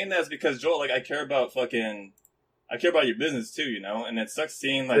I'm saying that is because, Joel, like, I care about your business too, you know, and it sucks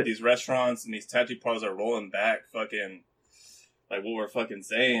seeing like these restaurants and these tattoo parlors are rolling back fucking like what we're fucking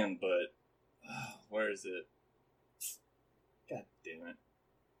saying, but where is it? God damn it.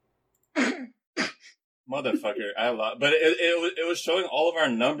 Motherfucker, I love, but it was showing all of our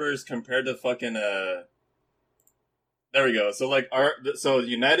numbers compared to fucking there we go. So like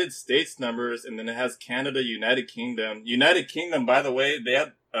United States numbers, and then it has Canada, United Kingdom. United Kingdom, by the way, they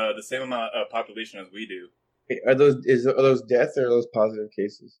have the same amount of population as we do. Are those deaths or are those positive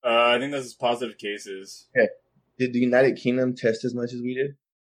cases? I think this is positive cases. Okay. Did the United Kingdom test as much as we did?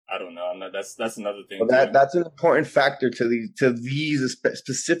 I don't know. That's another thing. Well, that's an important factor to these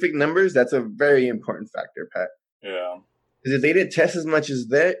specific numbers. That's a very important factor, Pat. Yeah. Because if they didn't test as much as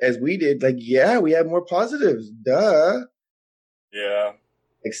we did, like, yeah, we have more positives. Duh. Yeah.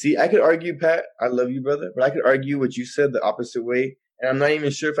 Like, see, I could argue, Pat, I love you, brother, but I could argue what you said the opposite way. And I'm not even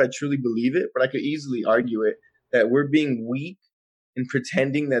sure if I truly believe it, but I could easily argue it, that we're being weak in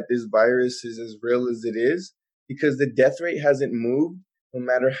pretending that this virus is as real as it is, because the death rate hasn't moved no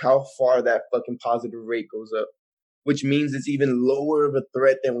matter how far that fucking positive rate goes up, which means it's even lower of a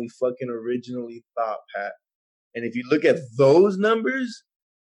threat than we fucking originally thought, Pat. And if you look at those numbers,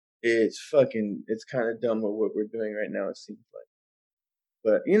 it's kind of dumb with what we're doing right now, it seems like.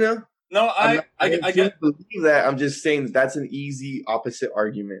 But, you know. No, I can't believe that. I'm just saying that's an easy opposite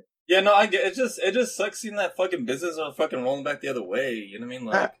argument. Yeah, no, I get it. It just sucks seeing that fucking business are fucking rolling back the other way. You know what I mean?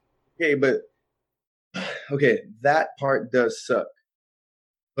 Like, that part does suck.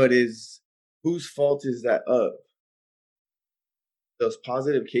 But whose fault is that of? Those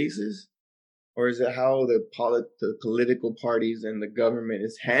positive cases? Or is it how the political parties and the government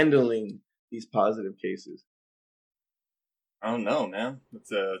is handling these positive cases? I don't know, man.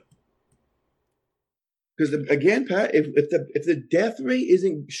 Because again, Pat, if the death rate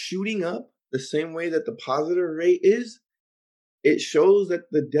isn't shooting up the same way that the positive rate is, it shows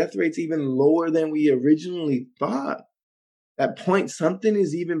that the death rate's even lower than we originally thought. That point something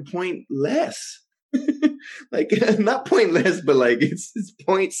is even point less. Like, not point less, but like it's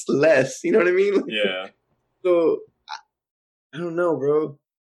points less. You know what I mean? Yeah. So I don't know, bro.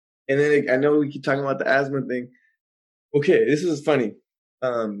 And then I know we keep talking about the asthma thing. Okay, this is funny.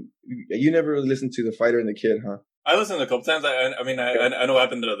 You never really listened to The Fighter and the Kid, huh? I listened a couple times. I know what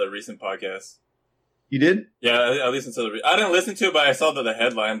happened to the recent podcast. You did? Yeah, I listened to I didn't listen to it, but I saw the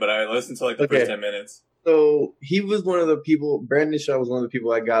headline. But I listened to like the first 10 minutes. So he was one of the people. Brandon Shaw was one of the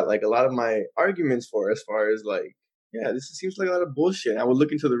people I got like a lot of my arguments for, as far as like, yeah, this seems like a lot of bullshit. I would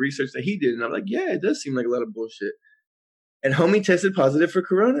look into the research that he did, and I'm like, yeah, it does seem like a lot of bullshit. And homie tested positive for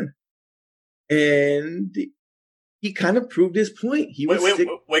corona, and he kind of proved his point. He was sick.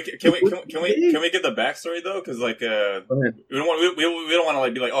 Wait, can we get the backstory though? Because like, we don't want to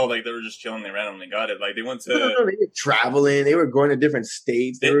like be like, oh, like they were just chilling, they randomly got it. Like they went to they were traveling, they were going to different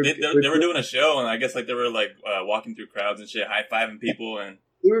states. They were doing a show, and I guess like they were like walking through crowds and shit, high fiving people, and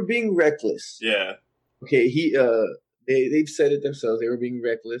they were being reckless. Yeah. Okay. They've said it themselves. They were being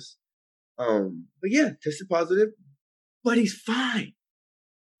reckless. But yeah, tested positive, but he's fine.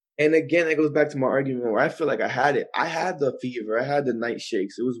 And again, that goes back to my argument where I feel like I had it. I had the fever. I had the night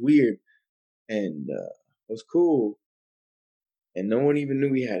shakes. It was weird. And it was cool. And no one even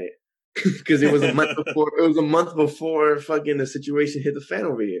knew we had it. Because it was a month before. It was a month before fucking the situation hit the fan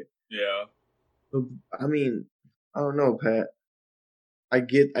over here. Yeah. So, I mean, I don't know, Pat. I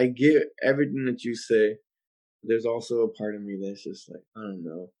get everything that you say. There's also a part of me that's just like, I don't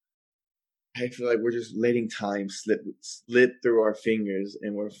know. I feel like we're just letting time slip through our fingers,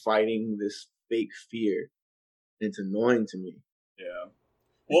 and we're fighting this fake fear. It's annoying to me. Yeah.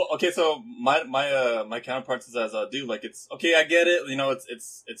 Well, okay, so my counterpart says, dude, like, it's okay, I get it, you know,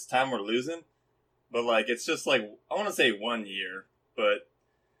 it's time we're losing, but like, it's just like, I want to say 1 year, but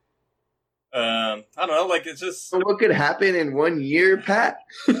I don't know, like, it's just. So what could happen in 1 year, Pat?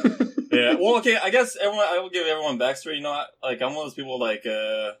 Yeah. Well, okay, I guess I will give everyone backstory. You know, like, I'm one of those people, like,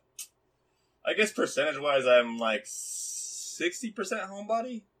 I guess percentage-wise, I'm like 60%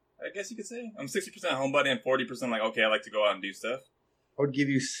 homebody, I guess you could say. I'm 60% homebody and 40% like, okay, I like to go out and do stuff. I would give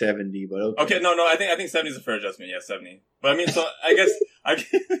you 70, but okay. Okay, no, I think 70 is a fair adjustment. Yeah, 70. But I mean, so I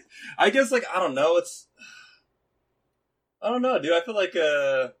guess like, I don't know. I don't know, dude. I feel like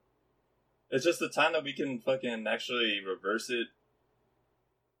it's just the time that we can fucking actually reverse it.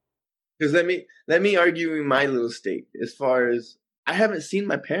 Because let me argue in my little state. As far as I haven't seen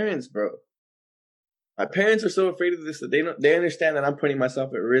my parents, bro. My parents are so afraid of this that they understand that I'm putting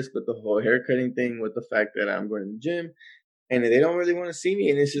myself at risk with the whole haircutting thing, with the fact that I'm going to the gym, and they don't really want to see me.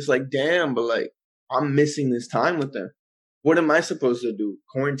 And it's just like, damn, but like, I'm missing this time with them. What am I supposed to do?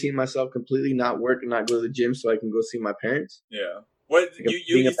 Quarantine myself completely, not work and not go to the gym so I can go see my parents? Yeah. What like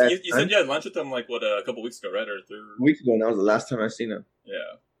you said you had lunch with them like a couple weeks ago, right? Or 3 weeks ago, and that was the last time I seen them.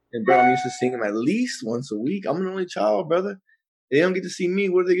 Yeah. And bro, I'm used to seeing them at least once a week. I'm an only child, brother. They don't get to see me.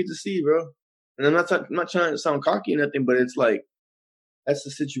 What do they get to see, bro? And I'm not trying to sound cocky or nothing, but it's like, that's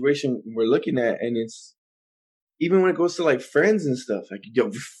the situation we're looking at. And it's, even when it goes to like friends and stuff, like,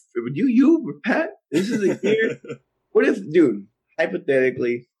 yo, you, Pat, this is a year. What if, dude,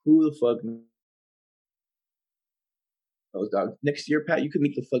 hypothetically, who the fuck knows, dog? Next year, Pat, you could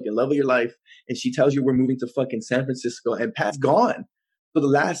meet the fucking love of your life, and she tells you we're moving to fucking San Francisco, and Pat's gone. For the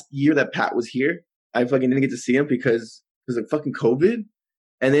last year that Pat was here, I fucking didn't get to see him because of fucking COVID.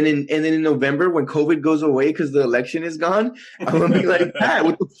 And then in November, when COVID goes away because the election is gone, I'm gonna be like, Pat,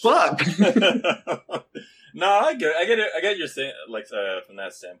 what the fuck? No, I get it. I get your saying, like, from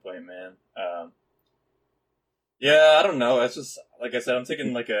that standpoint, man. Yeah, I don't know. It's just, like I said, I'm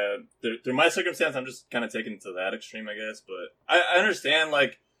taking like through my circumstance, I'm just kind of taking it to that extreme, I guess. But I understand,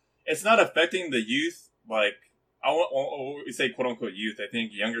 like, it's not affecting the youth. Like, we say quote unquote youth. I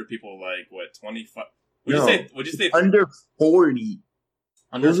think younger people, like, what, 25? Would you say under 40?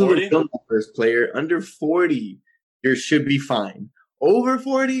 Under 40? First player under 40, you should be fine. Over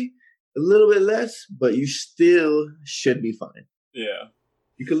 40, a little bit less, but you still should be fine. Yeah.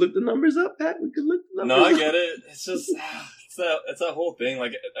 You could look the numbers up, Pat. We could look the numbers up. No, I up. get it. It's just, it's that whole thing.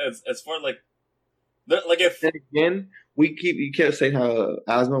 Like, as far like if. And again, you kept saying how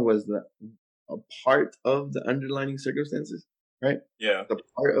asthma was a part of the underlying circumstances, right? Yeah. The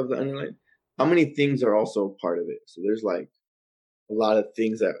part of the underlying. How many things are also part of it? So there's like a lot of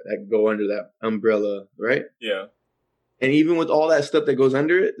things that go under that umbrella, right? Yeah. And even with all that stuff that goes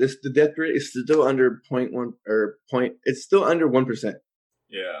under it, the death rate is still under 0.1 or point. It's still under 1%.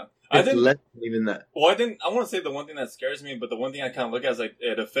 Yeah, I think less than even that. Well, I want to say the one thing that scares me, but the one thing I kind of look at is like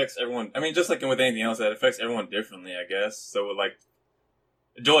it affects everyone. I mean, just like with anything else, it affects everyone differently, I guess. So, like,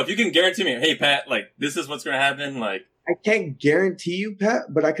 Joel, if you can guarantee me, hey Pat, like this is what's going to happen, like I can't guarantee you, Pat,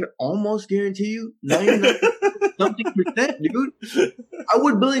 but I can almost guarantee you 99 something percent, dude. I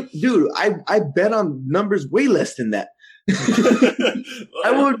would believe, dude. I bet on numbers way less than that.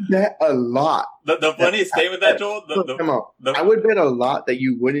 I would bet a lot. The funniest thing with that, Joel, I would bet a lot that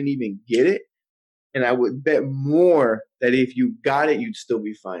you wouldn't even get it, and I would bet more that if you got it, you'd still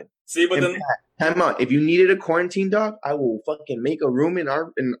be fine. See, but then time out. If you needed a quarantine dog, I will fucking make a room in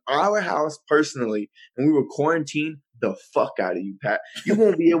our house personally, and we will quarantine the fuck out of you, Pat. You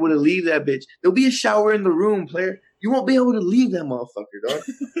won't be able to leave that bitch. There'll be a shower in the room, player. You won't be able to leave that motherfucker, dog.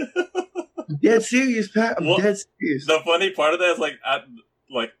 I'm dead serious, Pat. I'm dead serious. The funny part of that is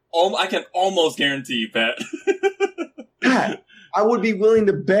I can almost guarantee you, Pat. Pat, I would be willing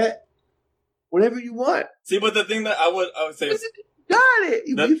to bet whatever you want. See, but the thing that I would say is, got it.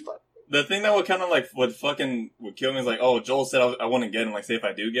 The thing that would kind of like would kill me is like, oh, Joel said I wouldn't get it. And like, say if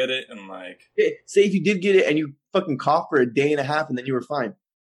I do get it, and like, say if you did get it and you fucking coughed for a day and a half and then you were fine.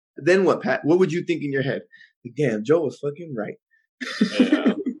 Then what, Pat? What would you think in your head? Like, damn, Joe was fucking right.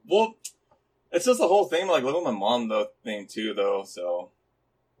 Yeah. Well, it's just the whole thing. Like, look at my mom though thing too, though. So,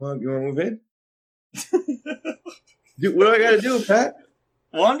 well, you want to move in? Dude, what do I got to do, Pat?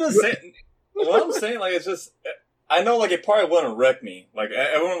 Well, I'm just saying. What I'm saying, like, it's just. I know, like, it probably wouldn't wreck me. Like,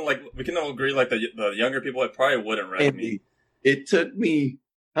 everyone, like, we can all agree, like, the younger people, it probably wouldn't wreck me. It took me,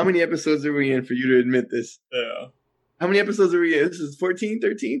 how many episodes are we in for you to admit this? Yeah. How many episodes are we in? This is 14,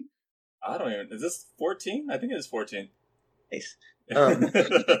 13? I don't even, is this 14? I think it is 14. Nice.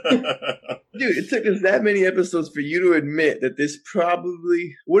 Dude, it took us that many episodes for you to admit that this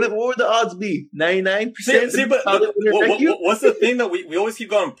probably what would the odds be? 99%? See, but what's the thing that we always keep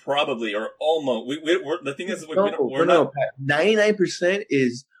going probably or almost? We're the thing is we're not 99%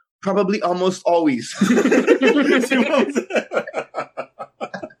 is probably almost always. That's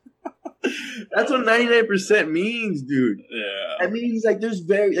what 99% means, dude. Yeah. That means like there's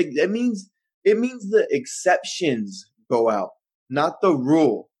it means the exceptions go out, not the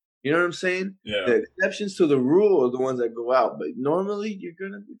rule. You know what I'm saying? Yeah. The exceptions to the rule are the ones that go out, but normally you're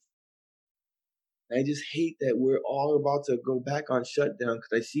gonna be. I just hate that we're all about to go back on shutdown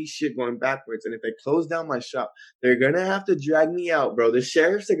because I see shit going backwards. And if they close down my shop, they're gonna have to drag me out, bro. The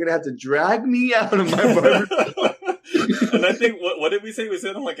sheriffs are gonna have to drag me out of my barber. And I think what did we say? We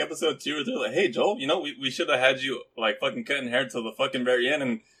said on like episode 2 or 3, like, hey Joel, we should have had you like fucking cutting hair till the fucking very end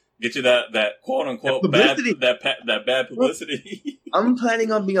and get you that quote unquote bad publicity. I'm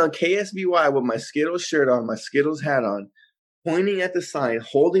planning on being on KSBY with my Skittles shirt on, my Skittles hat on, pointing at the sign,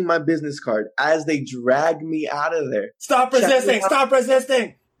 holding my business card as they drag me out of there. Stop resisting! Stop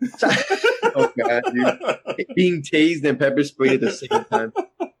resisting! Oh god, dude! Being tased and pepper sprayed at the same time.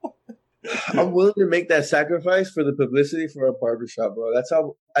 I'm willing to make that sacrifice for the publicity for a barbershop, bro. That's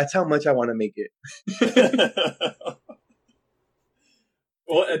how much I want to make it.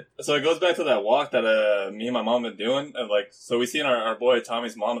 Well, so it goes back to that walk that me and my mom been doing. So we seen our boy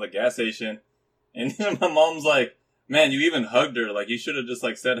Tommy's mom at the gas station, and my mom's like, "Man, you even hugged her. Like you should have just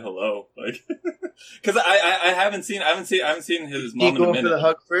like said hello." Like, because I haven't seen his mom in a minute. Did she go for the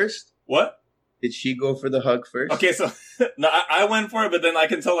hug first? What? Did she go for the hug first? Okay, so no, I went for it, but then I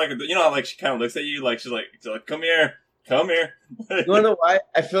can tell, like, like she kind of looks at you, like she's like, come here. You wanna know why?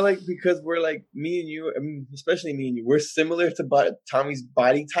 I feel like because we're like me and you, I mean, especially me and you, we're similar to Tommy's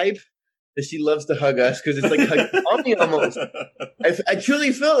body type. That she loves to hug us because it's like hugging Tommy almost. I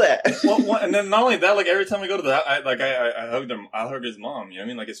truly feel that. Well, and then not only that, like every time we go to that, I hugged him. I hug his mom. You know what I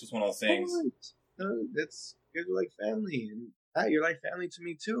mean? Like it's just one of those things. That's you're like family, and you're like family to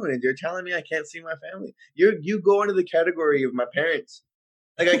me too. And you're telling me I can't see my family. You go into the category of my parents.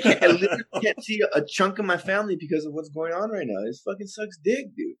 Like I literally can't see a chunk of my family because of what's going on right now. This fucking sucks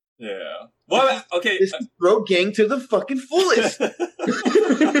dick, dude. Yeah. Well, okay. This is bro gang to the fucking fullest.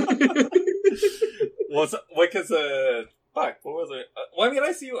 Well, because fuck, what was it? Well, I mean,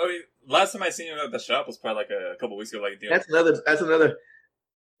 I see you. I mean, last time I seen you at the shop was probably like a couple weeks ago. Like, That's another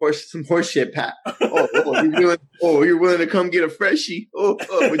some horse shit, Pat. You're willing to come get a freshie? But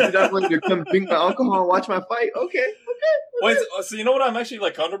you're not willing to come drink my alcohol and watch my fight? Okay. Wait, so you know what I'm actually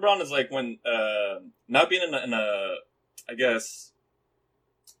like comfortable on is like when not being in a I guess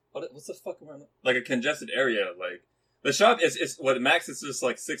what's the fuck around like a congested area. Like the shop is what max is just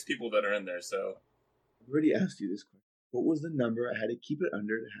like 6 people that are in there. So I already asked you this question. What was the number I had to keep it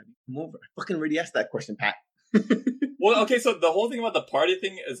under to have you come over? I fucking already asked that question, Pat. Well, okay, so the whole thing about the party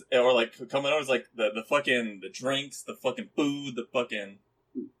thing is, or like coming over is like the fucking the drinks, the fucking food, the fucking.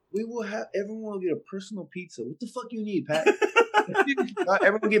 We will have everyone will get a personal pizza. What the fuck you need, Pat?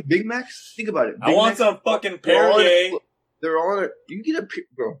 Everyone get Big Macs. Think about it. I want some fucking Perrier. They're all. You can get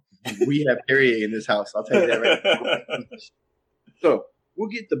bro. We have Perrier in this house. I'll tell you that right now. So we'll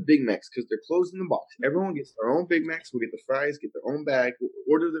get the Big Macs because they're closed in the box. Everyone gets their own Big Macs. We'll get the fries. Get their own bag.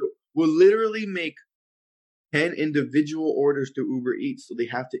 We'll literally make 10 individual orders through Uber Eats, so they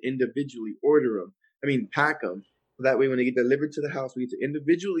have to individually order them. I mean, pack them. So that way, when they get delivered to the house, we get to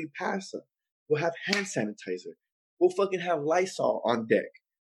individually pass them. We'll have hand sanitizer. We'll fucking have Lysol on deck.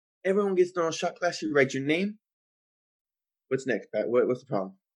 Everyone gets their own shot glass. You write your name. What's next, Pat? What's the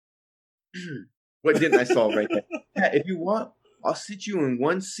problem? What didn't I solve right there? Pat, if you want, I'll sit you in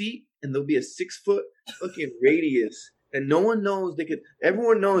one seat, and there'll be a 6-foot fucking radius. And no one knows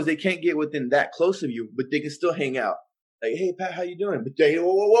everyone knows they can't get within that close of you, but they can still hang out. Like, hey, Pat, how you doing? But they,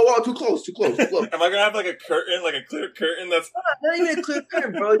 whoa, too close. Am I going to have like a curtain, like a clear curtain that's... Not even a clear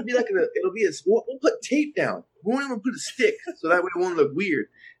curtain, bro. We'll put tape down. We won't even put a stick, so that way it won't look weird.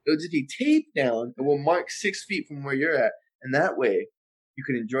 It'll just be taped down, and we'll mark 6 feet from where you're at. And that way, you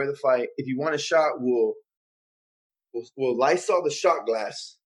can enjoy the fight. If you want a shot, we'll Lysol the shot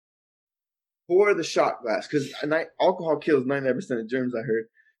glass. Pour the shot glass, because alcohol kills 99% of germs, I heard.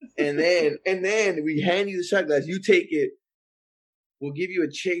 And then we hand you the shot glass. You take it. We'll give you a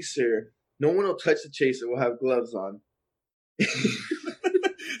chaser. No one will touch the chaser. We'll have gloves on.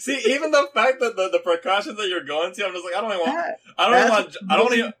 See, even the fact that the precautions that you're going to, I'm just like, I don't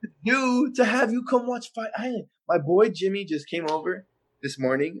want to have you come watch Fight Island. My boy Jimmy just came over this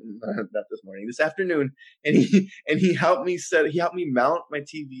afternoon, and he helped me mount my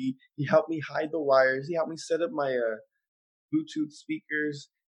TV. He helped me hide the wires. He helped me set up my Bluetooth speakers,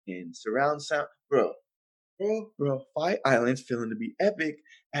 fucking surround sound, bro. Fight Island's feeling to be epic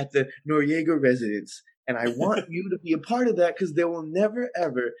at the Noriega residence, and I want you to be a part of that because there will never,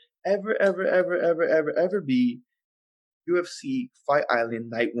 ever be UFC Fight Island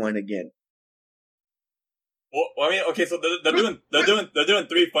Night 1 again. Well, I mean, okay, so they're doing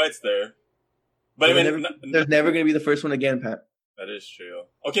 3 fights there, but I mean, there's never gonna be the first one again, Pat. That is true.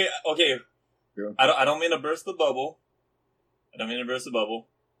 Okay. True. I don't mean to burst the bubble.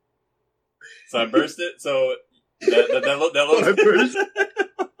 So I burst it. So that I burst.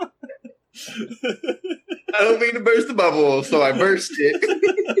 I don't mean to burst the bubble, so I burst it.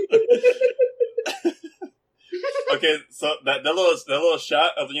 Okay, so that little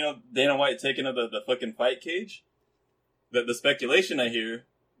shot of Dana White taking up the fucking fight cage. The speculation I hear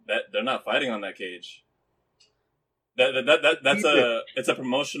that they're not fighting on that cage. It's a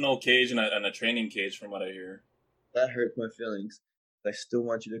promotional cage and a training cage from what I hear. That hurts my feelings. I still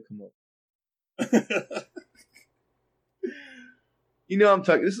want you to come over. I'm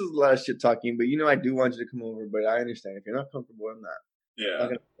talking. This is a lot of shit talking, but I do want you to come over. But I understand if you're not comfortable, I'm not.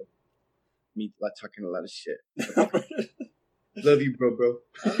 Yeah. Me talking a lot of shit. Love you, bro.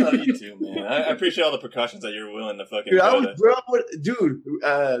 I love you too, man. I appreciate all the precautions that you're willing to fucking. Dude,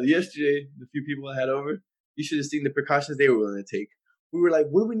 yesterday the few people I had over, you should have seen the precautions they were willing to take. We were like,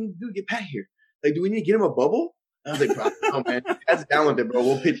 "What do we need to do to get Pat here? Like, do we need to get him a bubble?" I was like, "Bro, no, man, that's down with it, bro.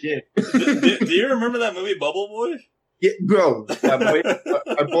 We'll pitch in." Do you remember that movie Bubble Boy? Yeah, bro.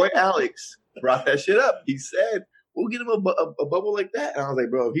 Our boy Alex brought that shit up. He said, "We'll get him a bubble like that." And I was like,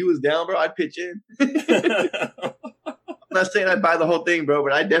 "Bro, if he was down, bro, I'd pitch in." I'm not saying I'd buy the whole thing, bro,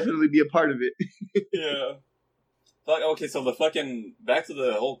 but I'd definitely be a part of it. Yeah. Okay, so the fucking back to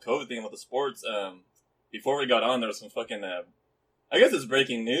the whole COVID thing with the sports. Before we got on, there was some fucking. I guess it's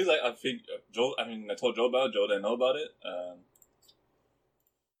breaking news. I think Joel. I mean, I told Joel about it. Joel didn't know about it.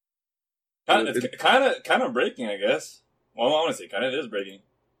 It's kind of breaking, I guess. Well, I want to say kind of is breaking.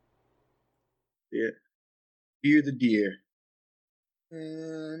 Yeah. Fear the deer.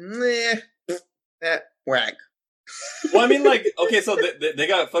 Whack. Well, I mean, like, okay, so they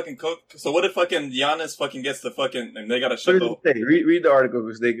got fucking coke. So what if fucking Giannis fucking gets the fucking and they gotta shut the. Read the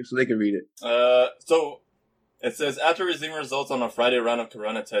article so they can read it. So it says after receiving results on a Friday round of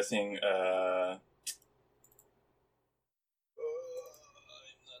corona testing, I'm not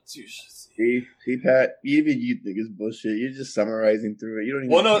too sure. See, Pat, even you think it's bullshit. You're just summarizing through it. You don't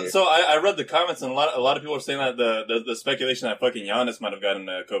even. Well, no. Care. So I read the comments, and a lot of people are saying that the speculation that fucking Giannis might have gotten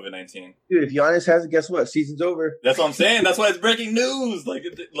COVID-19. Dude, if Giannis has it, guess what? Season's over. That's what I'm saying. That's why it's breaking news. Like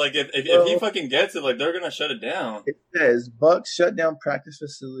if he fucking gets it, like they're gonna shut it down. It says Bucks shut down practice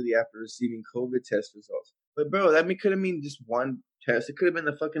facility after receiving COVID test results. But bro, that could have mean just one test. It could have been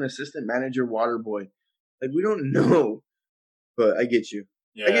the fucking assistant manager water boy. Like we don't know. But I get you.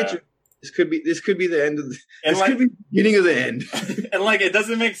 Yeah. I get you. This could be the end of the. This could be the beginning of the end. And like it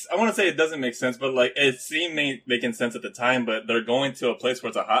doesn't make. I want to say it doesn't make sense, but like it seemed making sense at the time. But they're going to a place where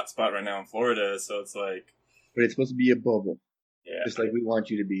it's a hot spot right now in Florida, so it's like. But it's supposed to be a bubble. Yeah. Just like we want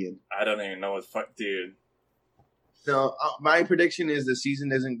you to be in. I don't even know what fuck, dude. So my prediction is the season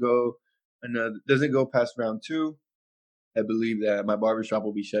doesn't go past round 2. I believe that my barbershop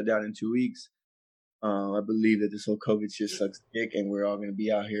will be shut down in 2 weeks. I believe that this whole COVID shit sucks dick, and we're all gonna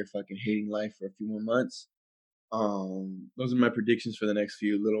be out here fucking hating life for a few more months. Those are my predictions for the next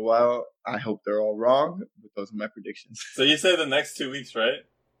little while. I hope they're all wrong, but those are my predictions. So you say the next 2 weeks, right?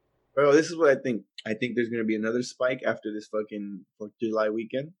 Bro, this is what I think. I think there's gonna be another spike after this fucking 4th of July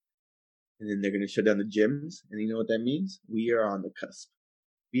weekend, and then they're gonna shut down the gyms. And you know what that means? We are on the cusp.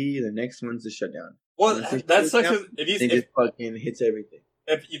 We the next ones to shut down. Well, that sucks. If it fucking hits everything.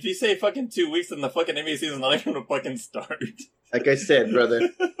 If you say fucking 2 weeks, then the fucking NBA season's not even gonna fucking start. Like I said, brother,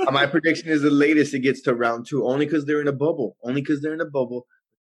 my prediction is the latest it gets to round 2, only because they're in a bubble.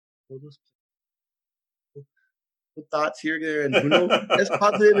 Thoughts here, there, and who knows? That's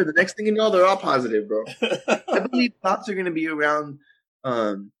positive, and the next thing you know, they're all positive, bro. I believe thoughts are gonna be around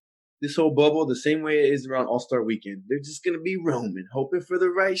this whole bubble the same way it is around All-Star Weekend. They're just gonna be roaming, hoping for the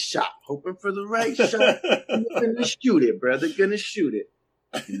right shot. They're gonna shoot it, bro. They're gonna shoot it.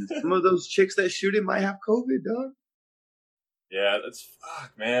 And some of those chicks that shoot it might have COVID, dog. Yeah, that's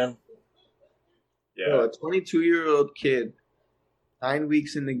fuck, man. Yeah, bro, a 22-year-old kid, 9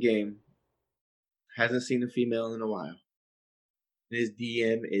 weeks in the game, hasn't seen a female in a while. And his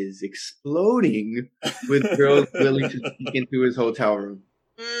DM is exploding with girls willing to sneak into his hotel room.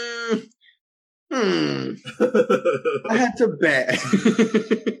 I had to bet.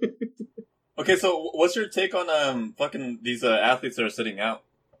 Okay, so what's your take on fucking these athletes that are sitting out?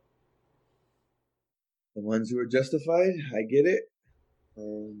 The ones who are justified, I get it.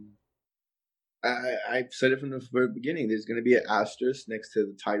 I've said it from the very beginning. There's going to be an asterisk next to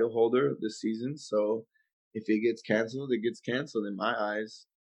the title holder of this season. So if it gets canceled, it gets canceled in my eyes.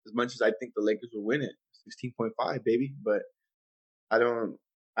 As much as I think the Lakers will win it, 16.5, baby. But I don't.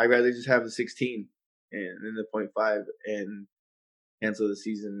 I'd rather just have the 16 and then the 0.5 and cancel the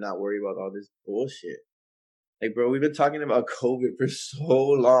season and not worry about all this bullshit. Like, bro, we've been talking about COVID for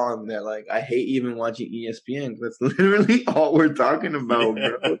so long that, like, I hate even watching ESPN. That's literally all we're talking about,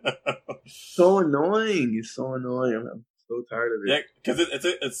 bro. So annoying. It's so annoying. I'm so tired of it. Yeah, because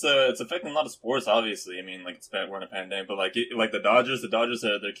it's affecting a lot of sports. Obviously, I mean, like we're in a pandemic, but like the Dodgers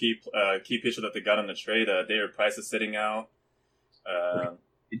their key pitcher that they got on the trade, David Price is sitting out.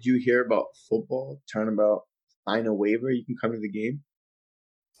 Did you hear about football? Turn about sign a waiver. You can come to the game.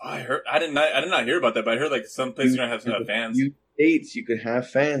 I did not hear about that, but I heard like some places are gonna have fans. States you can have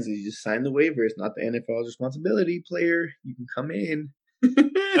fans. You just sign the waiver. It's not the NFL's responsibility. Player, you can come in.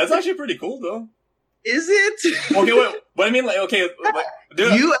 That's actually pretty cool, though. Is it? Okay, wait. But I mean, like, okay,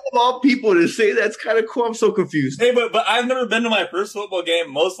 dude, you have all people to say that's kind of cool. I'm so confused. Hey, but I've never been to my first football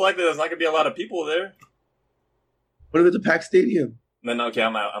game. Most likely, there's not gonna be a lot of people there. What about the packed stadium? No, okay,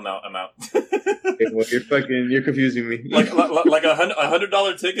 I'm out. Okay, well, you're confusing me. like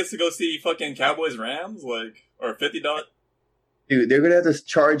 $100 tickets to go see fucking Cowboys Rams, like, or $50. Dude, they're gonna have to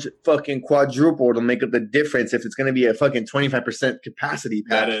charge fucking quadruple to make up the difference if it's gonna be a fucking 25% capacity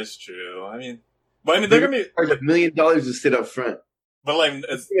pack. That is true. I mean, they're gonna be charge $1 million to sit up front. But like,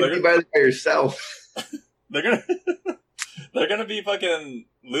 they're gonna buy it by yourself. they're gonna be fucking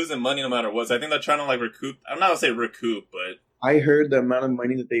losing money no matter what. So I think they're trying to like recoup. I'm not gonna say recoup, but I heard the amount of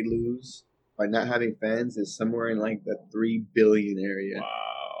money that they lose by not having fans is somewhere in like the $3 billion area.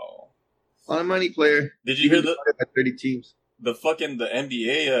 Wow, a lot of money, player. Did you hear 30 teams? The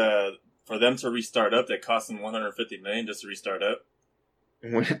NBA for them to restart up, that cost them $150 million just to restart up.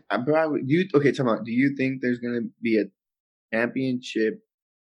 Okay, tell me. Do you think there's gonna be a championship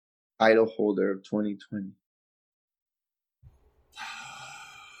title holder of 2020?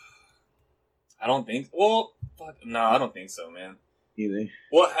 I don't think. Well, no, I don't think so, man. Either.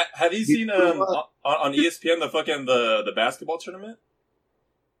 Well, have you seen on ESPN the basketball tournament?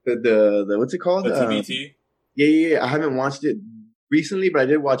 The what's it called? The TBT. Yeah. I haven't watched it recently, but I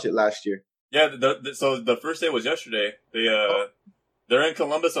did watch it last year. Yeah. So the first day was yesterday. They're in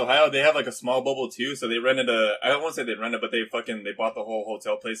Columbus, Ohio. They have like a small bubble too. So they rented I don't want to say they rented, but they bought the whole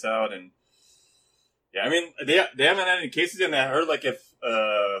hotel place out. And yeah, I mean, they haven't had any cases in that. I heard like if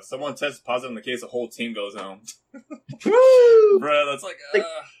someone tests positive in the case, the whole team goes home. Bro, that's like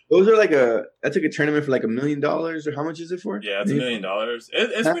those are like that's like a tournament for like $1 million, or how much is it for? Yeah, it's $1 million.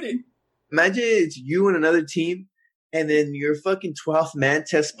 It's pretty. Imagine it's you and another team, and then your fucking 12th man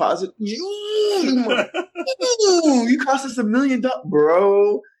tests positive. You cost us $1 million,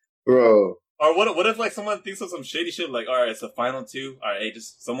 bro. Or what if like someone thinks of some shady shit, like, all right, it's the final two. All right, hey,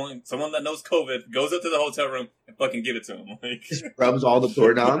 just someone that knows COVID goes up to the hotel room and fucking give it to him. Like, just rubs all the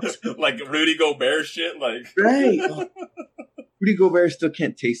doorknobs. Like Rudy Gobert shit, like. Right. Oh. Rudy Gobert still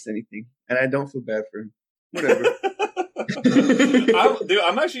can't taste anything, and I don't feel bad for him. Whatever.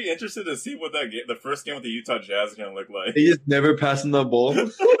 I'm actually interested to see what the first game with the Utah Jazz is going to look like. He just never passing the ball.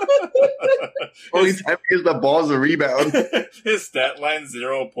 Only time he gets the ball is a rebound. His stat line,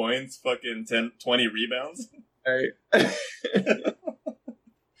 0 points, fucking 20 rebounds. Right.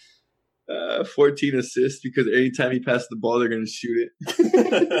 14 assists because anytime he passes the ball, they're going to shoot it.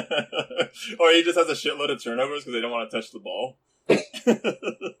 Or he just has a shitload of turnovers because they don't want to touch the ball.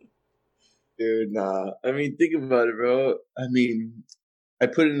 Dude, nah. I mean, think about it, bro. I mean, I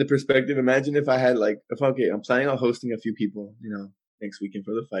put it into perspective. Imagine if I had I'm planning on hosting a few people, next weekend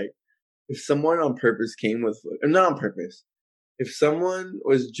for the fight. If someone on purpose came with, or not on purpose, if someone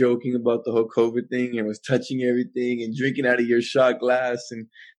was joking about the whole COVID thing and was touching everything and drinking out of your shot glass and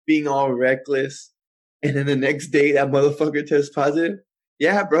being all reckless, and then the next day that motherfucker tests positive,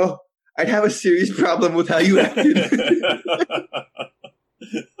 yeah, bro, I'd have a serious problem with how you acted.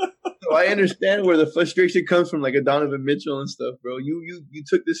 So I understand where the frustration comes from, like a Donovan Mitchell and stuff, bro. You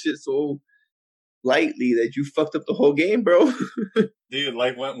took this shit so lightly that you fucked up the whole game, bro. Dude,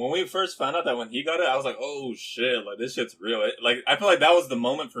 like when we first found out that when he got it, I was like, oh shit, like this shit's real. I feel like that was the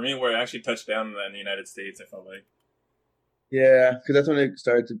moment for me where it actually touched down in the United States. I felt like. Yeah, because that's when it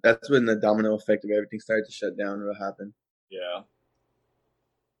started. That's when the domino effect of everything started to shut down. What happened? Yeah.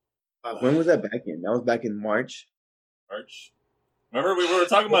 When was that back in? That was back in March. Remember we were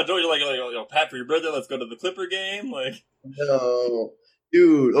talking about Joe. You're like, yo, Pat, for your birthday, let's go to the Clipper game. Like, no,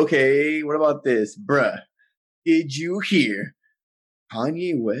 dude. Okay, what about this, bruh? Did you hear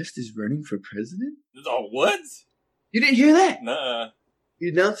Kanye West is running for president? Oh, what? You didn't hear that? Nah. He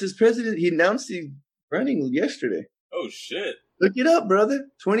announced his president. He announced he's running yesterday. Oh shit! Look it up,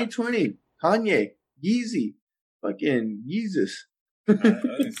 brother. 2020. Kanye, Yeezy, fucking Yeezus. Let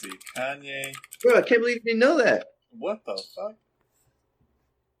me see. Kanye. Bro, I can't believe you didn't know that. What the fuck?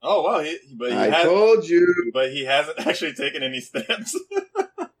 Oh wow! I told you. But he hasn't actually taken any steps.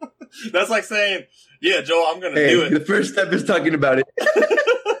 That's like saying, "Yeah, Joel, I'm gonna do it." The first step is talking about it.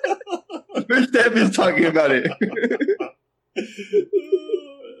 The first step is talking about it.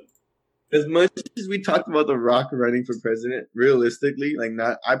 As much as we talked about The Rock running for president, realistically, like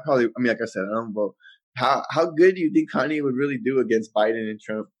like I said, I don't vote. How good do you think Kanye would really do against Biden and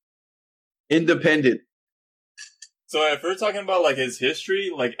Trump? Independent. So if we're talking about like his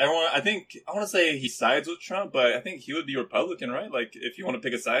history, like I want to say he sides with Trump, but I think he would be Republican, right? Like if you want to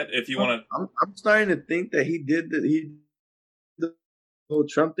pick a side, if you want to, I'm starting to think that he did the whole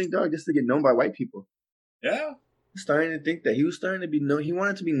Trump thing, dog, just to get known by white people. Yeah. Starting to think that he was starting to be known. He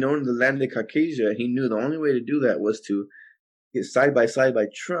wanted to be known in the land of Caucasia, and he knew the only way to do that was to get side by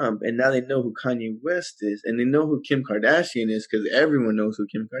Trump. And now they know who Kanye West is, and they know who Kim Kardashian is because everyone knows who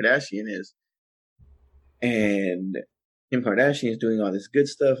Kim Kardashian is. And Kim Kardashian is doing all this good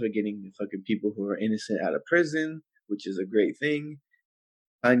stuff of getting the fucking people who are innocent out of prison, which is a great thing.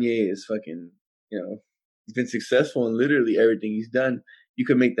 Kanye is fucking, he's been successful in literally everything he's done. You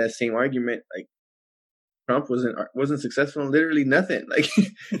could make that same argument, like. Trump wasn't successful in literally nothing. Like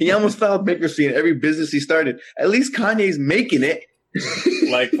he almost filed bankruptcy in every business he started. At least Kanye's making it.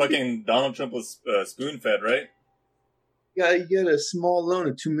 Like fucking Donald Trump was spoon-fed, right? Yeah, he got a small loan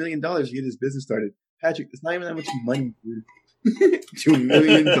of $2 million to get his business started. Patrick, it's not even that much money, dude. $2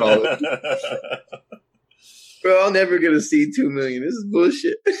 million. Bro, I'll never get to see $2 million. This is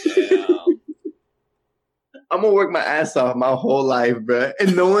bullshit. Damn. I'm gonna work my ass off my whole life, bro,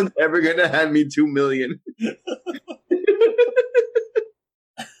 and no one's ever gonna hand me $2 million.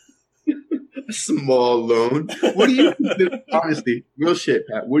 A small loan. What do you consider, honestly, real shit,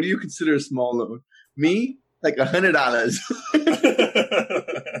 Pat? What do you consider a small loan? Me, like $100.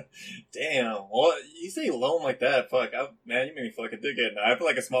 Damn. Well, you say loan like that, fuck. Man, you made me feel like a dickhead now. I feel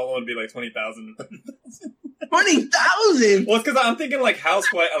like a small loan would be like 20,000. 20,000. Well, it's because I'm thinking like house,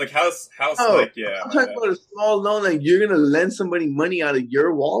 yeah. I'm talking about a small loan, like you're gonna lend somebody money out of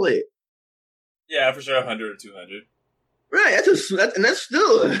your wallet. Yeah, for sure, 100 or 200. Right, that's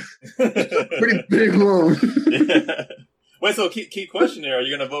still a pretty big loan. Yeah. Wait, so key question here: are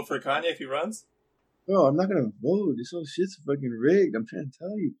you gonna vote for Kanye if he runs? Bro, I'm not gonna vote. This whole shit's fucking rigged. I'm trying to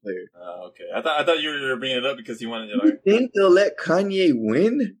tell you, player. Oh, okay. I thought you were bringing it up because you wanted to. You think they'll let Kanye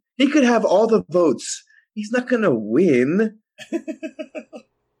win? He could have all the votes. He's not gonna win.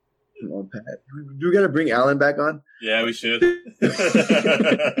 Come on, Pat. Do we gotta bring Alan back on? Yeah, we should.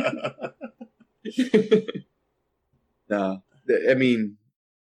 Nah, I mean,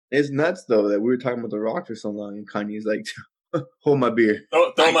 it's nuts though that we were talking about The Rock for so long, and Kanye's like, "Hold my beer,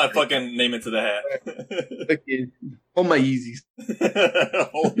 throw my fucking name into the hat, hold my Yeezys,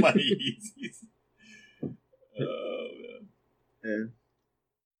 hold my Yeezys." Oh man.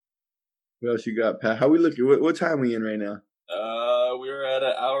 What else you got, Pat? How we looking? What time are we in right now? We're at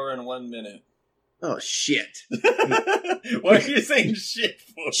 1 hour and 1 minute. Oh shit! Why are you saying shit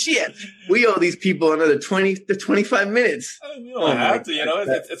for? Shit! We owe these people another 20 to 25 minutes. You don't have to.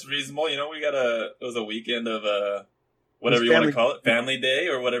 It's reasonable. It was a weekend of whatever you want to call it, family day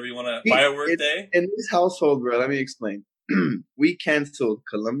or whatever you want to, firework day. In this household, bro, let me explain. We canceled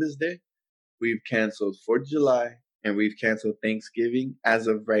Columbus Day, we've canceled 4th of July, and we've canceled Thanksgiving as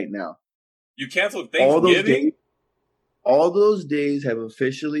of right now. You canceled Thanksgiving? All those days have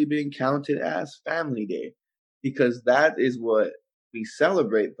officially been counted as Family Day because that is what we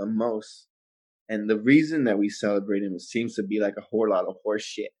celebrate the most. And the reason that we celebrate them seems to be like a whole lot of horse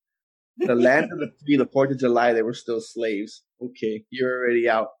shit. The land of the free, the 4th of July, they were still slaves. Okay, you're already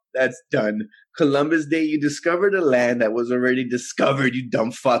out. That's done. Columbus Day, you discovered a land that was already discovered, you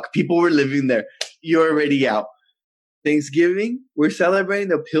dumb fuck. People were living there. You're already out. Thanksgiving, we're celebrating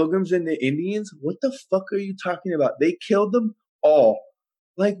the Pilgrims and the Indians. What the fuck are you talking about? They killed them all.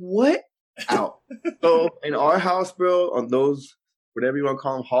 Like, what? Out. So, in our house, bro, on those, whatever you want to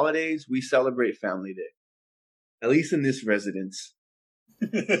call them, holidays, we celebrate Family Day. At least in this residence.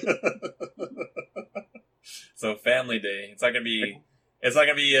 So, Family Day. It's not gonna be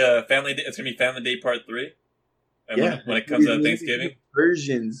Family Day. It's gonna be Family Day Part 3. And when it comes to Thanksgiving,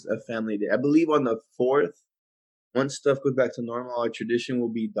 versions of Family Day. I believe on the 4th. Once stuff goes back to normal, our tradition will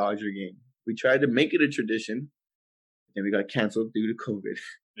be Dodger game. We tried to make it a tradition, and we got canceled due to COVID.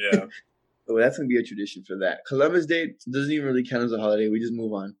 Yeah. So that's going to be a tradition for that. Columbus Day doesn't even really count as a holiday. We just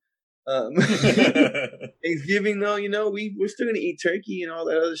move on. Thanksgiving, though, we're still gonna eat turkey and all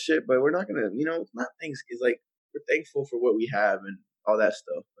that other shit, but we're not gonna, it's not Thanksgiving. It's like we're thankful for what we have and all that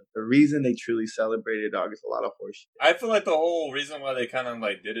stuff. But the reason they truly celebrated, dog, is a lot of horseshit. I feel like the whole reason why they kind of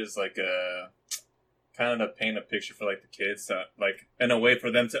like did is like kind of to paint a picture for like the kids, like in a way for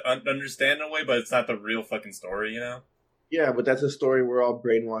them to understand in a way, but it's not the real fucking story, Yeah, but that's a story we're all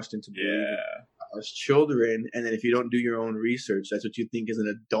brainwashed into believing as children, and then if you don't do your own research, that's what you think as an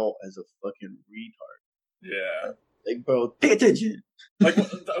adult as a fucking retard. Yeah. Like, bro, pay attention. Like,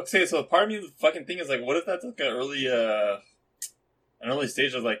 okay, so part of me, the fucking thing is like, what if that's like an early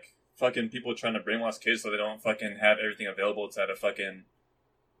stage of like fucking people trying to brainwash kids so they don't fucking have everything available to a fucking.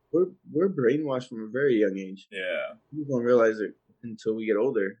 We're brainwashed from a very young age. Yeah. People don't realize it until we get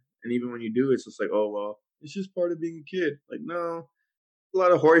older, and even when you do, it's just like, oh well, it's just part of being a kid. Like, no, a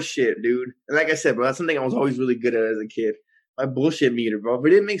lot of horse shit, dude. And like I said, bro, that's something I was always really good at as a kid. My bullshit meter, bro. If it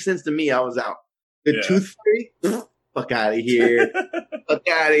didn't make sense to me, I was out. The tooth fairy, fuck out of here. Fuck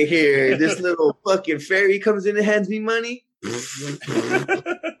out of here. This little fucking fairy comes in and hands me money.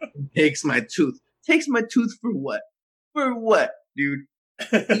 Takes my tooth. Takes my tooth for what? For what, dude?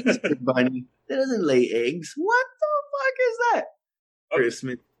 Easter bunny that doesn't lay eggs. What the fuck is that? Okay.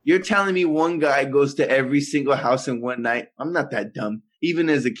 Christmas. You're telling me one guy goes to every single house in one night? I'm not that dumb. Even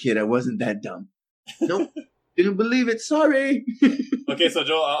as a kid, I wasn't that dumb. Nope. Didn't believe it. Sorry. Okay, so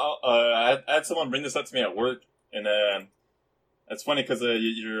Joel, I had someone bring this up to me at work, and it's funny because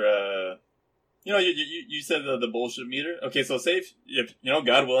you said the bullshit meter. Okay, so say if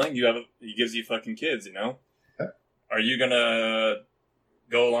God willing, he gives you fucking kids, Are you gonna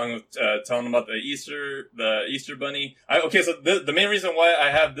go along with telling them about the Easter bunny? So the main reason why I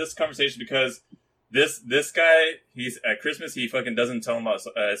have this conversation because this guy, he's at Christmas, he fucking doesn't tell him about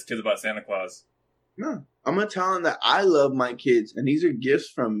his kids about Santa Claus. No, I'm gonna tell him that I love my kids, and these are gifts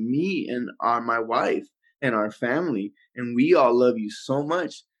from me and my wife and our family, and we all love you so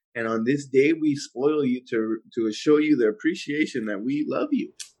much. And on this day, we spoil you to show you the appreciation that we love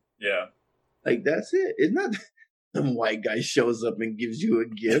you. Yeah, like that's it. It's not some white guy shows up and gives you a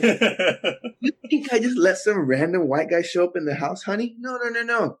gift. You think I just let some random white guy show up in the house, honey?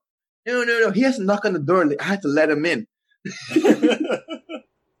 No. He has to knock on the door. I have to let him in.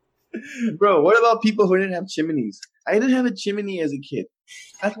 Bro, what about people who didn't have chimneys? I didn't have a chimney as a kid.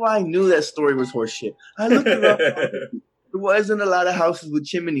 That's why I knew that story was horseshit. I looked it up. There wasn't a lot of houses with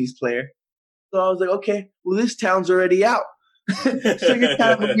chimneys, player. So I was like, okay, well, this town's already out. So you're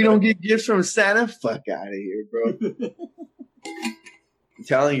telling me we don't get gifts from Santa? Fuck out of here, bro. I'm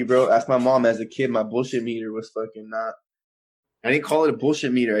telling you, bro. Ask my mom as a kid. My bullshit meter was fucking not. I didn't call it a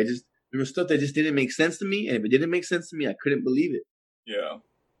bullshit meter. There was stuff that just didn't make sense to me, and if it didn't make sense to me, I couldn't believe it. Yeah.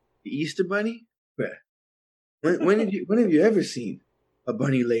 The Easter bunny? Bruh. When have you ever seen a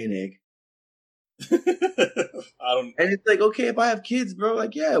bunny lay an egg? And it's like, okay, if I have kids, bro,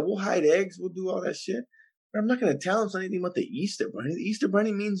 like, yeah, we'll hide eggs, we'll do all that shit. But I'm not gonna tell them anything about the Easter bunny. The Easter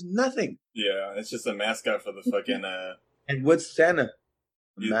bunny means nothing. Yeah, it's just a mascot for the fucking And what's Santa?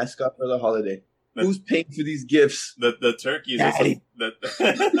 A mascot for the holiday. Who's paying for these gifts? The turkeys. Daddy.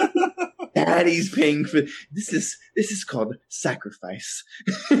 Daddy's paying for this is called sacrifice.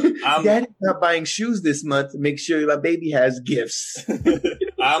 Daddy's not buying shoes this month to make sure my baby has gifts.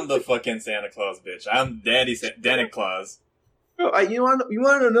 I'm the fucking Santa Claus, bitch. I'm Daddy Claus. Bro, you want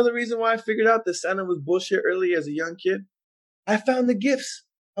to know another reason why I figured out that Santa was bullshit early as a young kid? I found the gifts.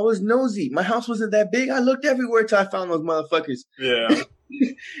 I was nosy. My house wasn't that big. I looked everywhere till I found those motherfuckers. Yeah.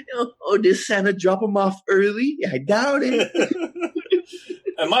 Did Santa drop them off early? I doubt it.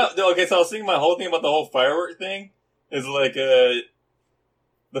 So I was thinking my whole thing about the whole firework thing is like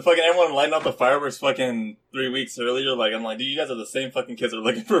the fucking everyone lighting up the fireworks fucking 3 weeks earlier. Like I'm like, dude, you guys are the same fucking kids that are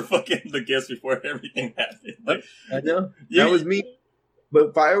looking for fucking the gifts before everything happened. Like, I know that was me,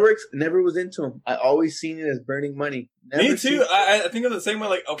 but fireworks never was into them. I always seen it as burning money. Me too. I think of the same way.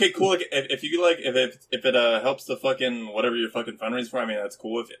 Like, okay, cool. Like, if you like, if it helps the fucking whatever you're fucking fundraising for, I mean, that's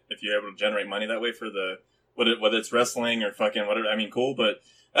cool. If you're able to generate money that way for the whether it's wrestling or fucking whatever, I mean, cool. But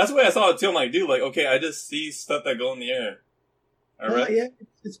that's the way I saw it too. I'm like, dude, like, okay, I just see stuff that go in the air. All right. Yeah,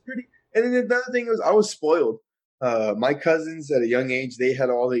 it's pretty. And then another thing was I was spoiled. My cousins at a young age, they had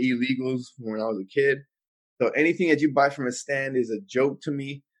all the illegals when I was a kid. So anything that you buy from a stand is a joke to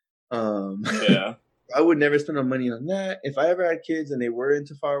me. Yeah. I would never spend no money on that. If I ever had kids and they were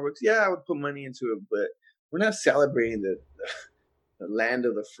into fireworks, yeah, I would put money into it. But we're not celebrating the land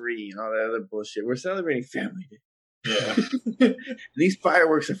of the free and all that other bullshit. We're celebrating Family Day. Yeah. These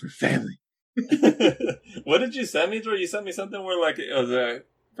fireworks are for family. What did you send me, Drew? You sent me something where like it was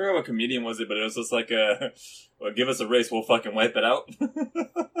forgot what comedian was it, but it was just like, well, give us a race, we'll fucking wipe it out.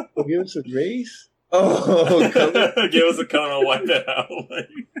 Oh, give us a race? Oh, color. Give us a color, we'll wipe it out.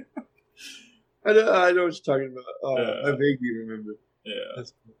 I know what you're talking about. Oh, Yeah. I vaguely remember. Yeah.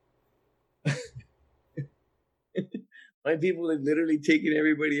 That's cool. My people have literally taken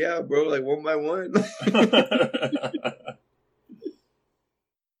everybody out, bro, like one by one.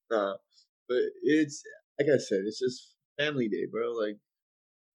 But it's like I said, it's just family day, bro. Like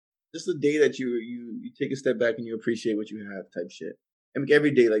just the day that you take a step back and you appreciate what you have, type shit. I mean,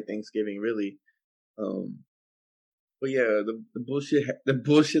 every day like Thanksgiving, really. But yeah, the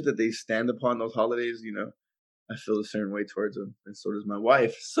bullshit that they stand upon those holidays, you know, I feel a certain way towards them, and so does my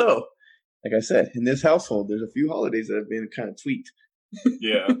wife. So, like I said, in this household, there's a few holidays that have been kind of tweaked.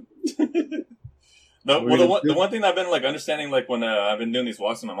 Yeah. No, well, the one thing I've been like understanding, like when I've been doing these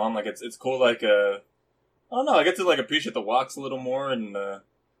walks with my mom, like it's cool. Like I don't know, I get to like appreciate the walks a little more, and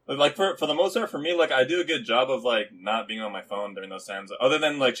like for the most part, for me, like I do a good job of like not being on my phone during those times. Other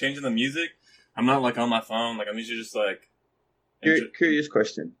than like changing the music, I'm not like on my phone. Like I'm usually just like. Curious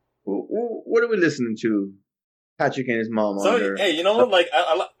question: what are we listening to? Patrick and his mom. So hey, you know what? Like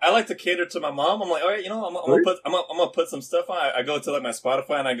I like to cater to my mom. I'm like, all right, you know, I'm gonna put some stuff on. I go to like my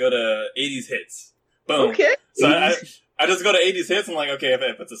Spotify and I go to 80s hits. Boom. Okay. So I just go to 80s hits. I'm like, okay,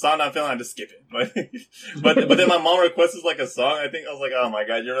 if it's a song I'm feeling, I just skip it. but then my mom requests like a song. I think I was like, oh my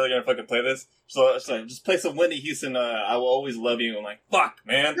god, you're really gonna fucking play this? So she's like, just play some Whitney Houston. I will always love you. I'm like, fuck,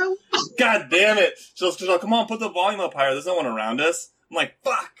 man. God damn it. She's like, come on, put the volume up higher. There's no one around us. I'm like,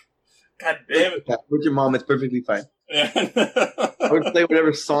 fuck. God damn it. With your mom, it's perfectly fine. Yeah. I would play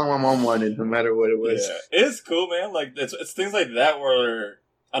whatever song my mom wanted, no matter what it was. Yeah. It's cool, man. Like it's things like that where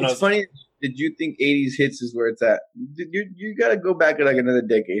I don't know. It's funny. Did you think 80s hits is where it's at? You got to go back like another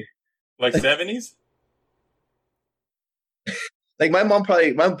decade. Like 70s? Like my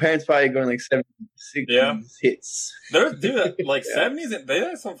parents probably going like 70s, 60s hits. Dude, like 70s, they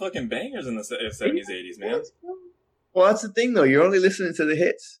had some fucking bangers in the 70s, 80s, man. Well, that's the thing though. You're only listening to the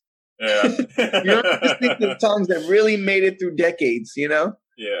hits. Yeah. You're not listening to the songs that really made it through decades, you know?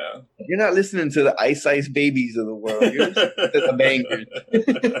 Yeah. You're not listening to the Ice Ice Babies of the world. You're listening to the bangers.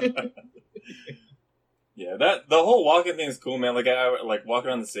 Yeah, the whole walking thing is cool, man. Like I like walking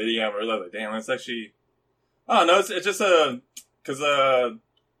around the city, I realized like, damn, it's actually. I don't know. It's just because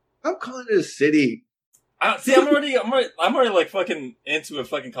I'm calling it a city. I'm already like fucking into it,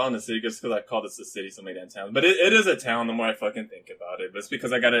 fucking calling it a city just because I call this a city so many damn times. But it is a town. The more I fucking think about it, but it's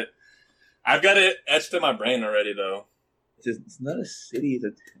because I've got it etched in my brain already, though. It's not a city; it's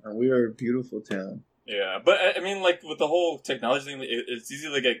a town. We are a beautiful town. Yeah, but I mean, like with the whole technology thing, it's easy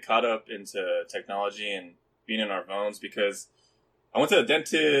to get caught up into technology and being in our phones because I went to the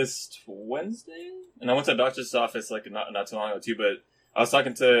dentist Wednesday and I went to the doctor's office like not too long ago too. But I was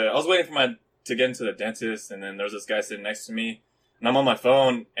waiting to get into the dentist, and then there was this guy sitting next to me, and I'm on my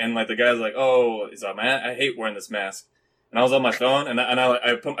phone, and like the guy's like, "Oh, is that man? I hate wearing this mask." And I was on my phone, and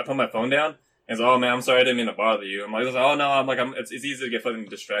I put my phone down. And he's like, "Oh man, I'm sorry, I didn't mean to bother you." I'm like, "Oh no," it's easy to get fucking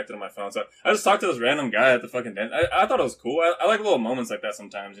distracted on my phone. So I just talked to this random guy at the fucking dentist. I thought it was cool. I like little moments like that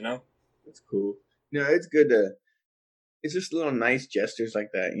sometimes, you know? It's cool. You know, it's good it's just little nice gestures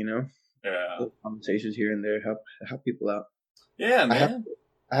like that, you know? Yeah. Little conversations here and there help people out. Yeah, man.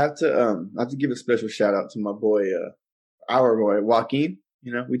 I have to give a special shout out to my boy, our boy, Joaquin.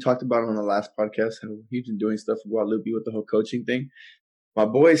 You know, we talked about him on the last podcast, how he's been doing stuff for Guadalupe with the whole coaching thing. My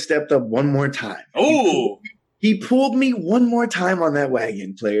boy stepped up one more time. Oh! He pulled me one more time on that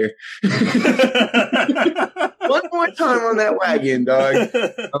wagon, player. One more time on that wagon, dog.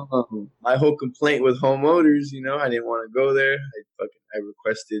 My whole complaint with Home Motors, you know, I didn't want to go there. I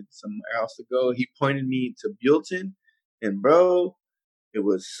requested somewhere else to go. He pointed me to Buellton, and bro, it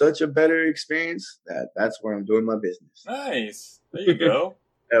was such a better experience that's where I'm doing my business. Nice. There you go.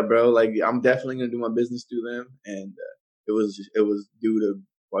 Yeah, bro. Like I'm definitely gonna do my business through them, and it was due to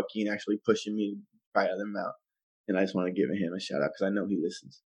Joaquin actually pushing me to try them out, and I just want to give him a shout out because I know he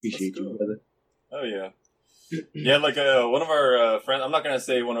listens. Appreciate you, brother. Oh yeah. Yeah, like one of our friends. I'm not gonna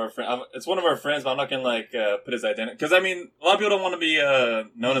say one of our friends. It's one of our friends, but I'm not gonna like put his identity because I mean a lot of people don't want to be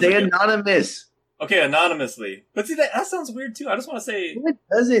known as. Say anonymous. Okay, anonymously. But see, that sounds weird too. I just want to say it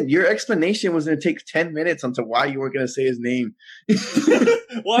doesn't. Your explanation was going to take 10 minutes onto why you weren't going to say his name.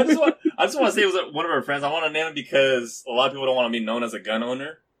 Well, I just want to say it was one of our friends. I want to name him because a lot of people don't want to be known as a gun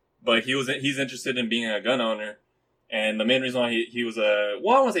owner, but he's interested in being a gun owner. And the main reason why he was I don't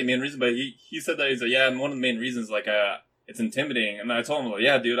want to say main reason, but he said that he's like, yeah, and one of the main reasons like it's intimidating. And I told him like,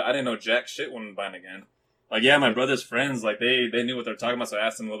 yeah, dude, I didn't know jack shit when buying a gun. Like, yeah, my brother's friends like they knew what they're talking about, so I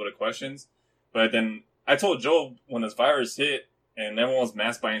asked them a little bit of questions. But then I told Joel when this virus hit, and everyone was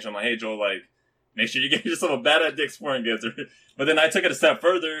mask buying. So I'm like, hey Joel, like, make sure you get yourself a bat at Dick's Sporting Goods. But then I took it a step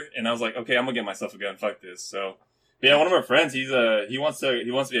further, and I was like, okay, I'm gonna get myself a gun. Fuck this. So yeah, one of our friends, he wants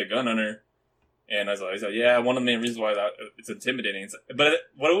to be a gun owner, and I was like, yeah, one of the main reasons why it's intimidating. But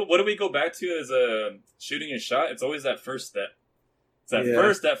what do we go back to as shooting a shot? It's always that first step.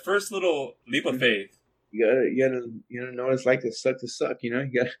 It's that first little leap of faith. You gotta know what it's like to suck. You know,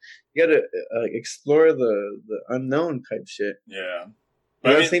 you gotta explore the unknown type shit. Yeah,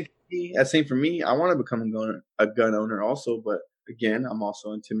 but same for me. I want to become a gun owner also, but again, I'm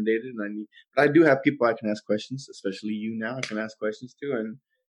also intimidated, and I do have people I can ask questions, especially you now. I can ask questions to and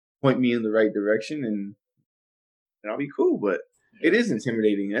point me in the right direction, and I'll be cool. But it is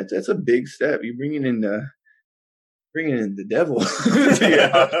intimidating. That's a big step. You're bringing in the devil to your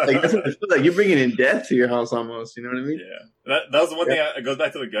house. Like, that's what it feels like. You're bringing in death to your house almost. You know what I mean? Yeah. That was the one thing. It goes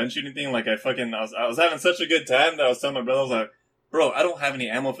back to the gun shooting thing. Like, I was having such a good time that I was telling my brother, I was like, bro, I don't have any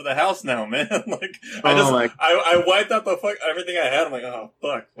ammo for the house now, man. Like, I wiped out everything I had. I'm like, oh,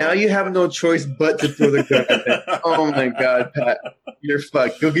 fuck. Now you have no choice but to throw the gun at them. Oh my God, Pat. You're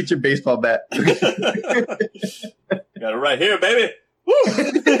fucked. Go get your baseball bat. Got it right here, baby. Woo!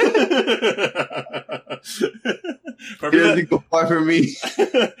 It doesn't go far for me.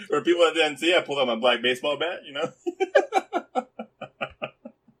 For people that didn't see, I pulled out my black baseball bat, you know?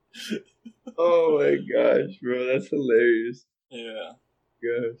 Oh my gosh, bro. That's hilarious. Yeah.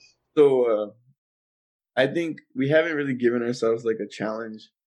 Gosh. So, I think we haven't really given ourselves like a challenge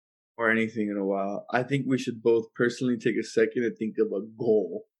or anything in a while. I think we should both personally take a second and think of a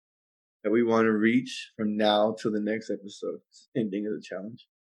goal that we want to reach from now till the next episode. Same thing as a challenge,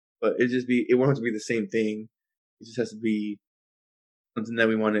 but it won't have to be the same thing. It just has to be something that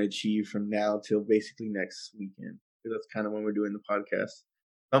we want to achieve from now till basically next weekend. Because that's kind of when we're doing the podcast.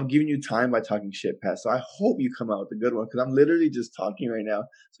 I'm giving you time by talking shit, Pat. So I hope you come out with a good one, because I'm literally just talking right now.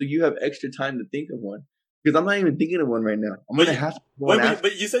 So you have extra time to think of one. Because I'm not even thinking of one right now. I'm going to have to go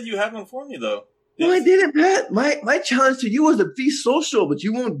but you said you have one for me, though. No, I didn't, Pat. My challenge to you was to be social, but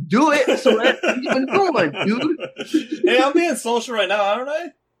you won't do it. So I didn't even know one, dude. Hey, I'm being social right now, aren't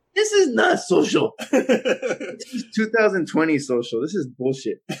I? This is not social. This is 2020 social. This is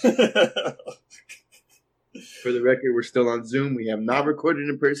bullshit. For the record, we're still on Zoom. We have not recorded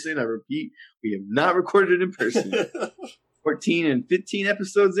in person. I repeat, we have not recorded in person. 14 and 15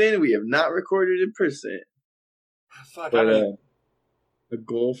 episodes in, we have not recorded in person. Fuck, but a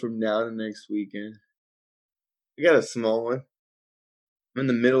goal from now to next weekend. I got a small one. I'm in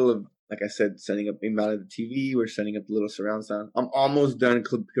the middle of, like I said, setting up the amount of the TV. We're setting up the little surround sound. I'm almost done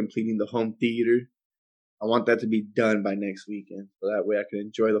completing the home theater. I want that to be done by next weekend, so that way I can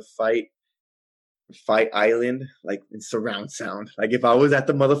enjoy the Fight Island, like in surround sound. Like if I was at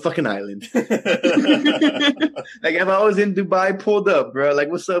the motherfucking island. Like if I was in Dubai pulled up, bro. Like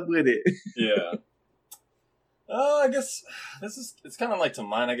what's up with it? Yeah. I guess it's kind of like to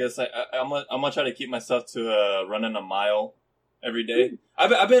mine. I guess I'm gonna try to keep myself to running a mile every day. I'm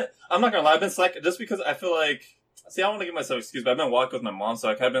not gonna lie, I've been slacking just because I feel like, I don't want to give myself excuse, but I've been walking with my mom, so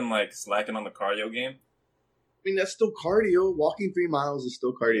I've kind of been like slacking on the cardio game. I mean, that's still cardio. Walking 3 miles is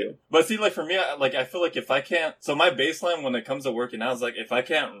still cardio. But see, like for me, I feel like if I can't, so my baseline when it comes to working out is like, if I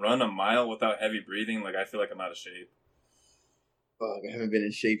can't run a mile without heavy breathing, like I feel like I'm out of shape. Fuck, I haven't been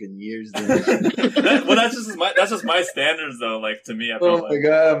in shape in years. Then. That's just my standards, though. Like to me, I feel my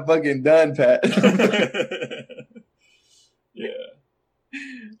God, I'm fucking done, Pat. Yeah.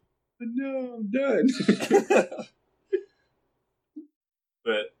 But no, I'm done.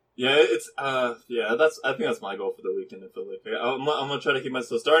 But yeah, I think that's my goal for the weekend. I feel like I'm gonna try to keep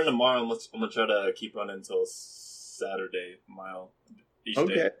myself starting tomorrow. I'm gonna try to keep running until Saturday mile each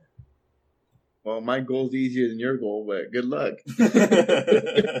day. Well, my goal's easier than your goal, but good luck.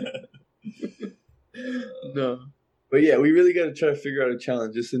 No. But yeah, we really got to try to figure out a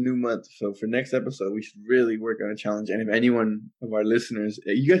challenge. It's a new month. So for next episode, we should really work on a challenge. And if anyone of our listeners,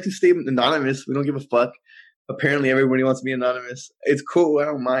 you guys can stay anonymous. We don't give a fuck. Apparently, everybody wants to be anonymous. It's cool. I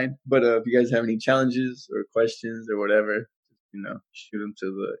don't mind. But if you guys have any challenges or questions or whatever, shoot them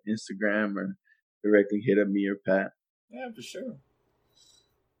to the Instagram or directly hit up me or Pat. Yeah, for sure.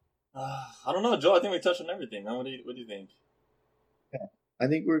 I don't know, Joe. I think we touched on everything. What do you think? Yeah, I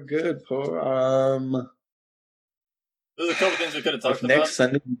think we're good, Paul. There's a couple things we could have talked about.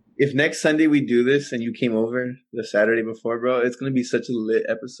 If next Sunday we do this and you came over the Saturday before, bro, it's gonna be such a lit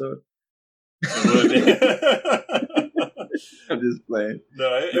episode. I'm just playing.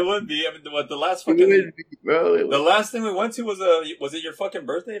 No, it would be. I mean, the last fucking bro. The last thing we went to was it your fucking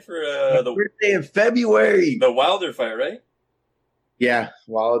birthday for the birthday in February? The Wilder fight, right? Yeah,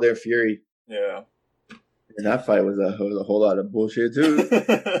 Wilder Fury. Yeah. And that fight was a whole lot of bullshit too.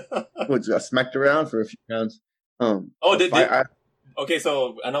 Which got smacked around for a few rounds. Okay,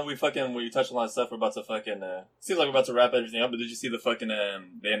 so I know we touched on a lot of stuff. We're about to seems like we're about to wrap everything up. But did you see the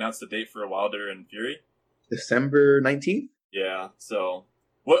they announced the date for Wilder and Fury? December 19th. Yeah. So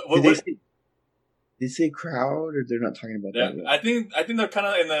did they say crowd, or they're not talking about that yet? I think they're kind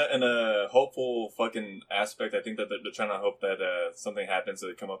of in a hopeful fucking aspect. I think that they're trying to hope that something happens so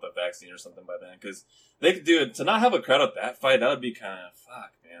they come up with a vaccine or something by then. Because they could do it to not have a crowd at that fight. That would be kind of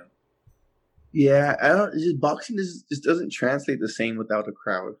fuck, man. Yeah, boxing just doesn't translate the same without a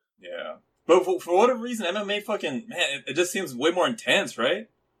crowd. Yeah, but for whatever reason, MMA it just seems way more intense, right?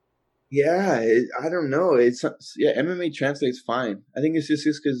 Yeah, I don't know. MMA translates fine. I think it's just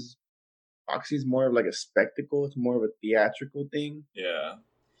because boxing is more of like a spectacle. It's more of a theatrical thing. Yeah,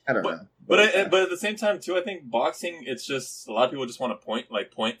 I don't know. But at the same time too, I think boxing, it's just a lot of people just want to point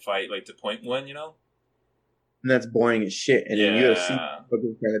fight, like to point win, you know. And that's boring as shit. And then UFC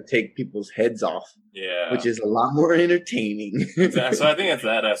fucking trying to take people's heads off. Yeah. Which is a lot more entertaining. Exactly. So I think it's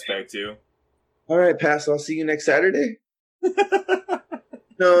that aspect too. All right, Pass. I'll see you next Saturday.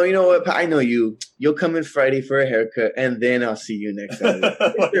 No, you know what? I know you. You'll come in Friday for a haircut, and then I'll see you next Saturday.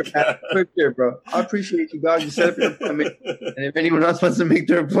 For sure, bro. I appreciate you, guys. You set up your appointment. And if anyone else wants to make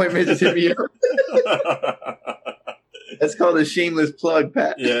their appointment, just hit me up. That's called a shameless plug,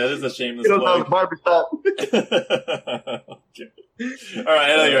 Pat. Yeah, it is a shameless plug. Barbershop. Okay. All right,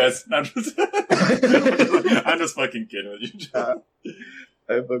 anyways. I'm just fucking kidding with you. I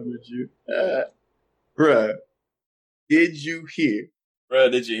fuck with you. Bruh, did you hear? Bruh,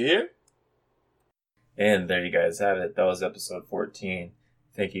 did you hear? And there you guys have it. That was episode 14.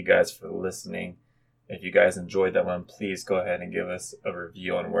 Thank you guys for listening. If you guys enjoyed that one, please go ahead and give us a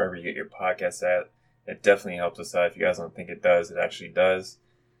review on wherever you get your podcasts at. It definitely helps us out. If you guys don't think it does, it actually does.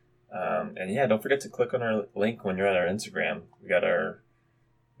 And yeah, don't forget to click on our link when you're at our Instagram. We got our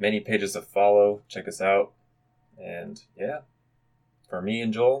many pages to follow. Check us out. And yeah, for me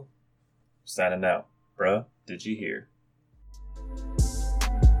and Joel, signing out. Bruh, did you hear?